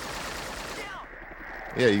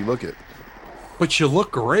 Yeah, you look it. But you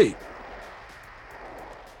look great.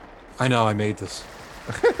 I know, I made this.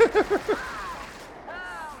 I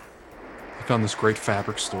found this great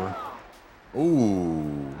fabric store.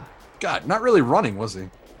 Ooh. God, not really running, was he?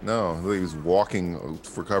 No, he was walking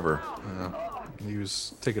for cover. Yeah, he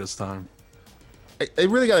was taking his time. I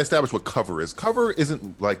really got to establish what cover is. Cover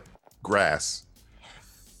isn't like grass.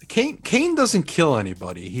 Kane doesn't kill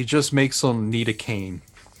anybody. He just makes them need a cane.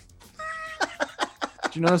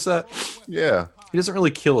 Did you notice that? Yeah. He doesn't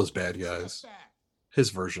really kill his bad guys. His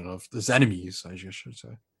version of his enemies, I guess should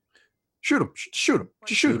say. Shoot him. Shoot him.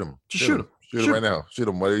 Just shoot him. Just shoot him. Shoot him right now. Shoot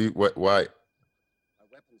him. Why?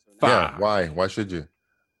 Yeah, why? Why should you?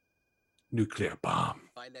 Nuclear bomb.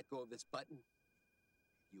 If I let go of this button,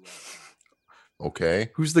 you Okay.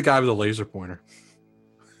 Who's the guy with the laser pointer?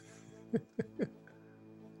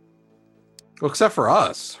 Well, except for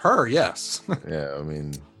us. Her, yes. Yeah, I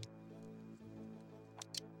mean...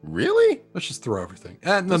 Really? Let's just throw everything.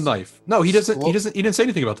 And the knife. No, he doesn't. He didn't say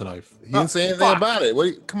anything about the knife. He didn't say anything about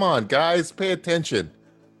it. Come on, guys, pay attention.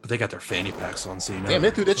 But they got their fanny packs on, so you know. Damn, they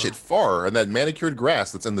threw that shit far in that manicured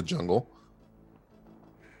grass that's in the jungle.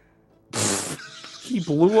 He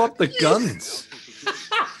blew up the guns.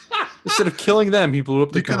 Instead of killing them, he blew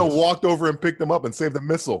up the You could guns. have walked over and picked them up and saved the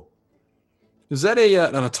missile. Is that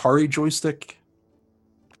an Atari joystick?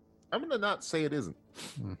 I'm gonna not say it isn't.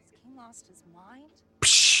 He lost his mind?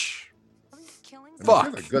 Killing Fuck.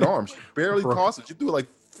 She has a good arm. She barely tossed it. She threw it like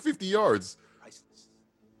 50 yards.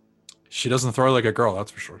 She doesn't throw like a girl, that's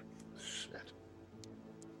for sure. Shit.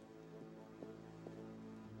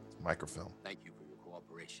 Microfilm. Thank you for your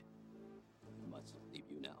cooperation. I must leave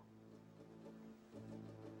you now.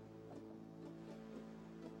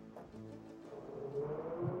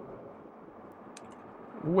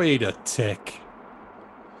 Wait a tick.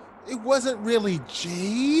 It wasn't really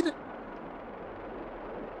Jade.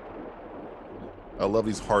 I love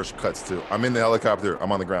these harsh cuts too. I'm in the helicopter.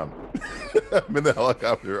 I'm on the ground. I'm in the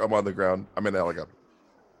helicopter. I'm on the ground. I'm in the helicopter.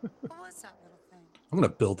 I'm gonna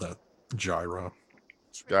build that gyro.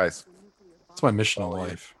 Guys. It's my mission in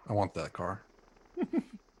life. I want that car.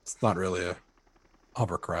 It's not really a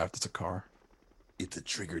hovercraft, it's a car. It's a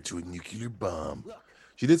trigger to a nuclear bomb.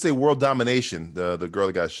 She did say world domination, the girl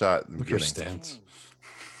that got shot in the Look at her beginning. stance.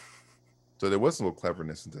 So there was a little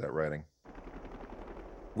cleverness into that writing.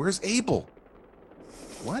 Where's Abel?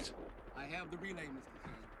 What? I have the relay, Mr.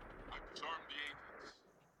 Kane. I disarmed the agents.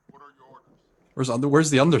 What are your orders? Where's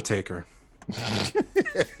the Undertaker?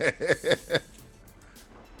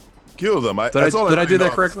 Kill them. Did I do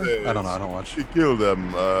that correctly? I don't know. I don't watch. She killed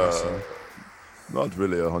them. Not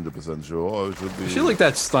really 100% sure. It should be. I feel like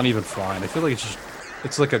that's not even flying. I feel like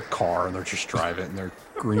it's like a car and they're just driving it and they're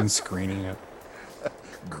green screening it.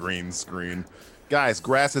 Green screen. Guys,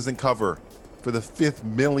 grass isn't cover for the 5th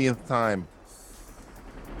millionth time.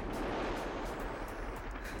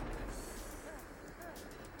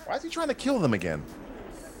 Why is he trying to kill them again?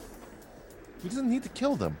 He doesn't need to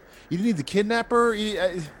kill them. You didn't need to kidnap her.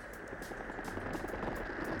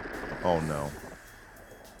 Oh no.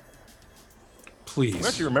 Please. I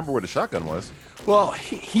actually remember where the shotgun was. Well,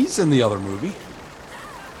 he's in the other movie.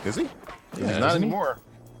 Is he? Yeah, he's not isn't he? anymore.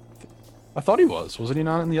 I thought he was. Wasn't he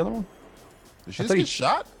not in the other one? Did she just get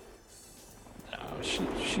shot? No, she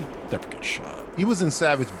never gets shot. He was in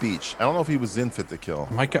Savage Beach. I don't know if he was in Fit to Kill.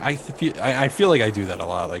 I feel like I do that a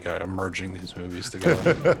lot. Like I'm merging these movies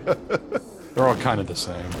together. They're all kind of the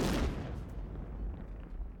same.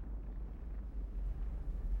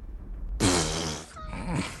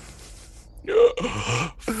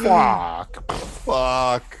 Fuck.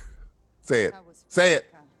 Fuck. Say it. Say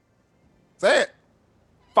it. Say it.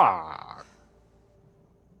 Fuck.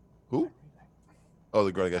 Who? Oh,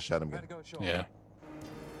 the girl that got shot again. Yeah.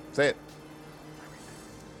 Say it.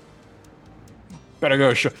 Better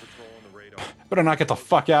go show. Better not get the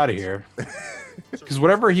fuck out of here. Because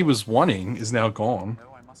whatever he was wanting is now gone.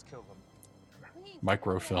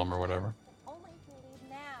 Microfilm or whatever.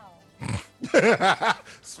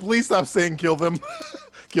 Please stop saying kill them.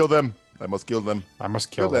 Kill them. I must kill them. I must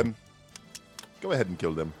kill them. Go ahead and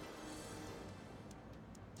kill them.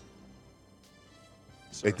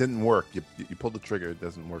 It didn't work. You pulled the trigger. It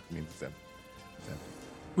doesn't work. It means it's empty.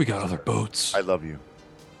 We got other boats. I love you.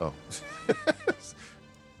 Oh.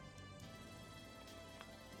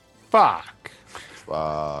 Fuck.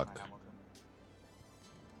 Fuck.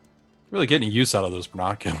 Really getting use out of those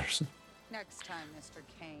binoculars. Next time, Mr.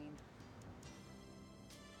 Kane.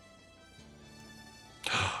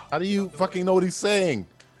 How do you fucking know what he's saying?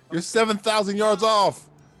 You're 7,000 yards off.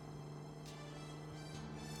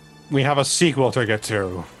 We have a sequel to get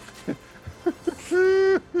to.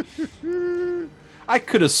 I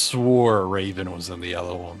could have swore Raven was in the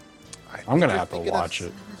other one. I'm gonna have to watch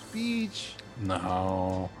it. Beach.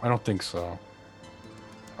 No, I don't think so.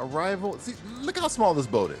 Arrival. See, look how small this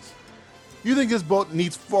boat is. You think this boat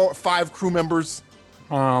needs 5 crew members?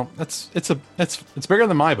 It's bigger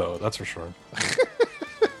than my boat. That's for sure.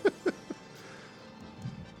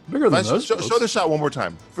 Bigger than those. Show the shot one more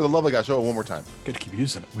time. For the love of God, show it one more time. Gotta keep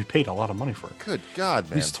using it. We paid a lot of money for it. Good God,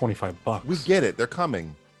 man. At least $25. We get it. They're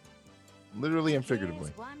coming. Literally and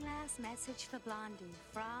figuratively. One last message for Blondie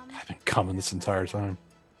from I've been coming this entire time.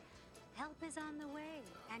 help is on the way,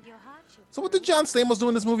 and your heart should. So what did John Stamos do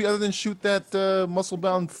in this movie other than shoot that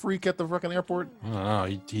muscle-bound freak at the fucking airport? I don't know.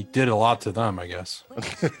 He did a lot to them, I guess.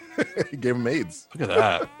 He gave him AIDS. Look at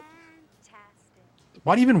that.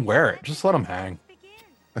 Why do you even wear it? Just let him hang.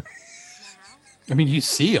 I mean, you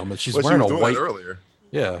see him, but she's Well, she wearing was a doing white. that earlier.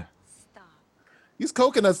 Yeah. These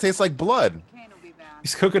coconuts taste like blood.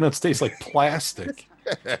 These coconuts taste like plastic.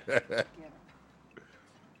 Next time,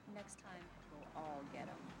 we'll all get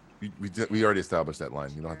them. We already established that line.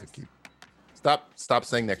 You don't have to keep. Stop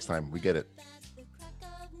saying next time. We get it.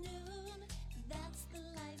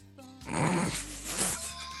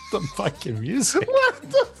 The fucking music. What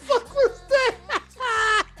the fuck was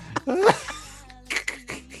that?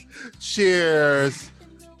 Cheers.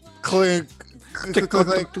 Clink.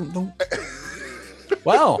 Clink.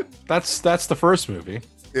 Well, that's the first movie.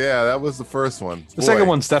 Yeah, that was the first one. The second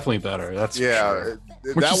one's definitely better. That's for yeah, sure.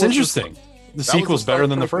 that Which is was interesting. The sequel's better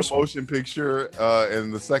than the first one. Motion picture,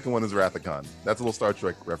 and the second one is Wrath of Khan. That's a little Star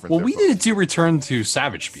Trek reference. Well, there, we folks. didn't do Return to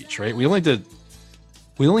Savage Beach, right? We only did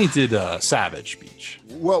Savage Beach.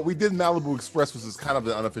 Well, we did Malibu Express, which is kind of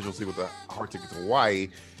the unofficial sequel to Hard Ticket to Hawaii,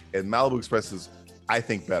 and Malibu Express is, I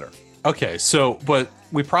think, better. Okay, so but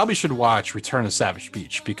we probably should watch Return to Savage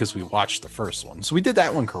Beach because we watched the first one, so we did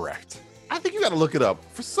that one correct. I think you got to look it up.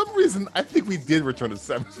 For some reason, I think we did Return to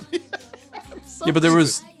Savage Beach. Yeah, but there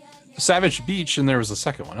was Savage Beach and there was a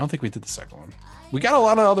second one. I don't think we did the second one. We got a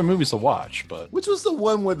lot of other movies to watch, but Which was the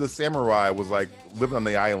one where the samurai was like living on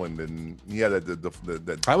the island and he had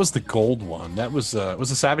that was the gold one. That was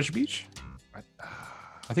it Savage Beach? I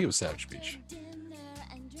think it was Savage Beach.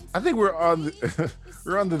 I think we're on the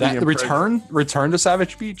the Return to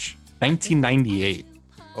Savage Beach, 1998.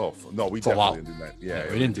 Oh no, we It's a lot. definitely didn't do that.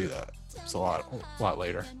 Yeah, we didn't do that. It's a lot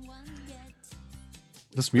later.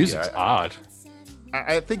 This music's odd.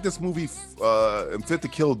 I think this movie, Fit to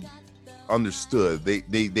Kill, understood.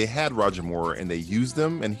 They had Roger Moore and they used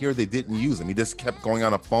him, and here they didn't use him. He just kept going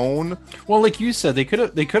on a phone. Well, like you said, they could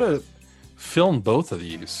have filmed both of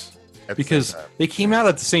these because they came out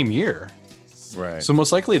at the same year. Right. So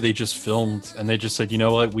most likely they just filmed and they just said, you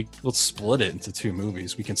know what, let's split it into 2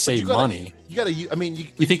 movies. We can save money. You gotta. I mean,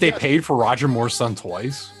 you think they paid for Roger Moore's son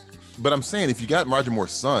twice? But I'm saying, if you got Roger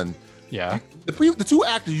Moore's son, yeah, the 2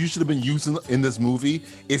 actors you should have been using in this movie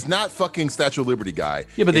is not fucking Statue of Liberty guy.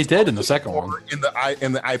 Yeah, but they did in the second one. In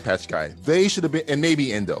the eye patch guy, they should have been, and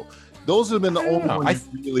maybe Endo. Those would have been the only ones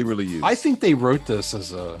you really used. I think they wrote this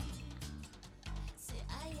as a.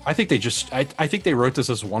 I think they wrote this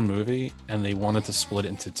as one movie and they wanted to split it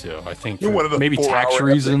into 2. I think maybe tax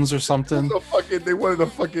reasons or something. They wanted a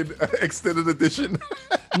fucking extended edition.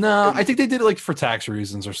 No, I think they did it like for tax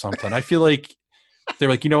reasons or something. I feel like they're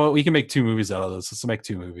like, you know what, we can make 2 movies out of this. Let's make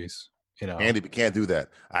 2 movies. You know, Andy, we can't do that.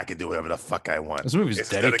 I can do whatever the fuck I want. This movie's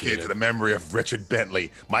dedicated to the memory of Richard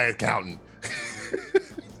Bentley, my accountant.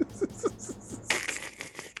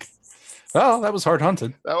 Well, that was Hard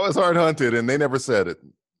Hunted. That was Hard Hunted, and they never said it.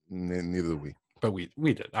 Neither did we. But we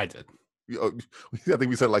did. I did. I think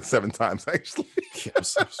we said it like 7 times, actually. I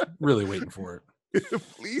was really waiting for it.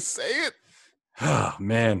 Please say it. Oh,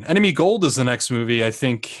 man. Enemy Gold is the next movie, I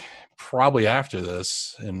think, probably after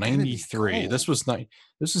this in 93. This was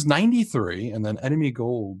 93, and then Enemy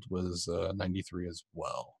Gold was 93 as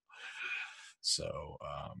well. So,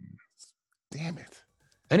 damn it.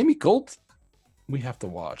 Enemy Gold, we have to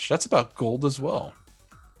watch. That's about gold as well.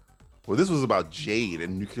 Well, this was about jade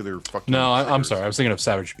and nuclear fucking. No, I'm sorry. I was thinking of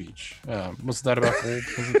Savage Beach. Wasn't that about gold?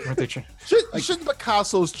 Weren't they shouldn't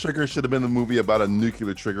Picasso's Trigger should have been a movie about a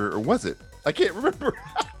nuclear trigger, or was it? I can't remember.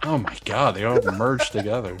 Oh my god, they all merged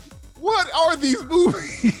together. What are these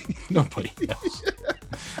movies? Nobody knows.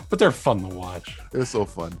 But they're fun to watch. They're so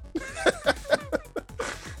fun.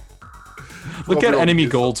 Look at Enemy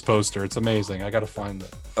Gold's poster. It's amazing. I gotta find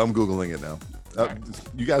it. I'm Googling it now.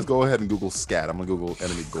 You guys go ahead and Google scat. I'm gonna Google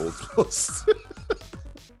Enemy Gold post.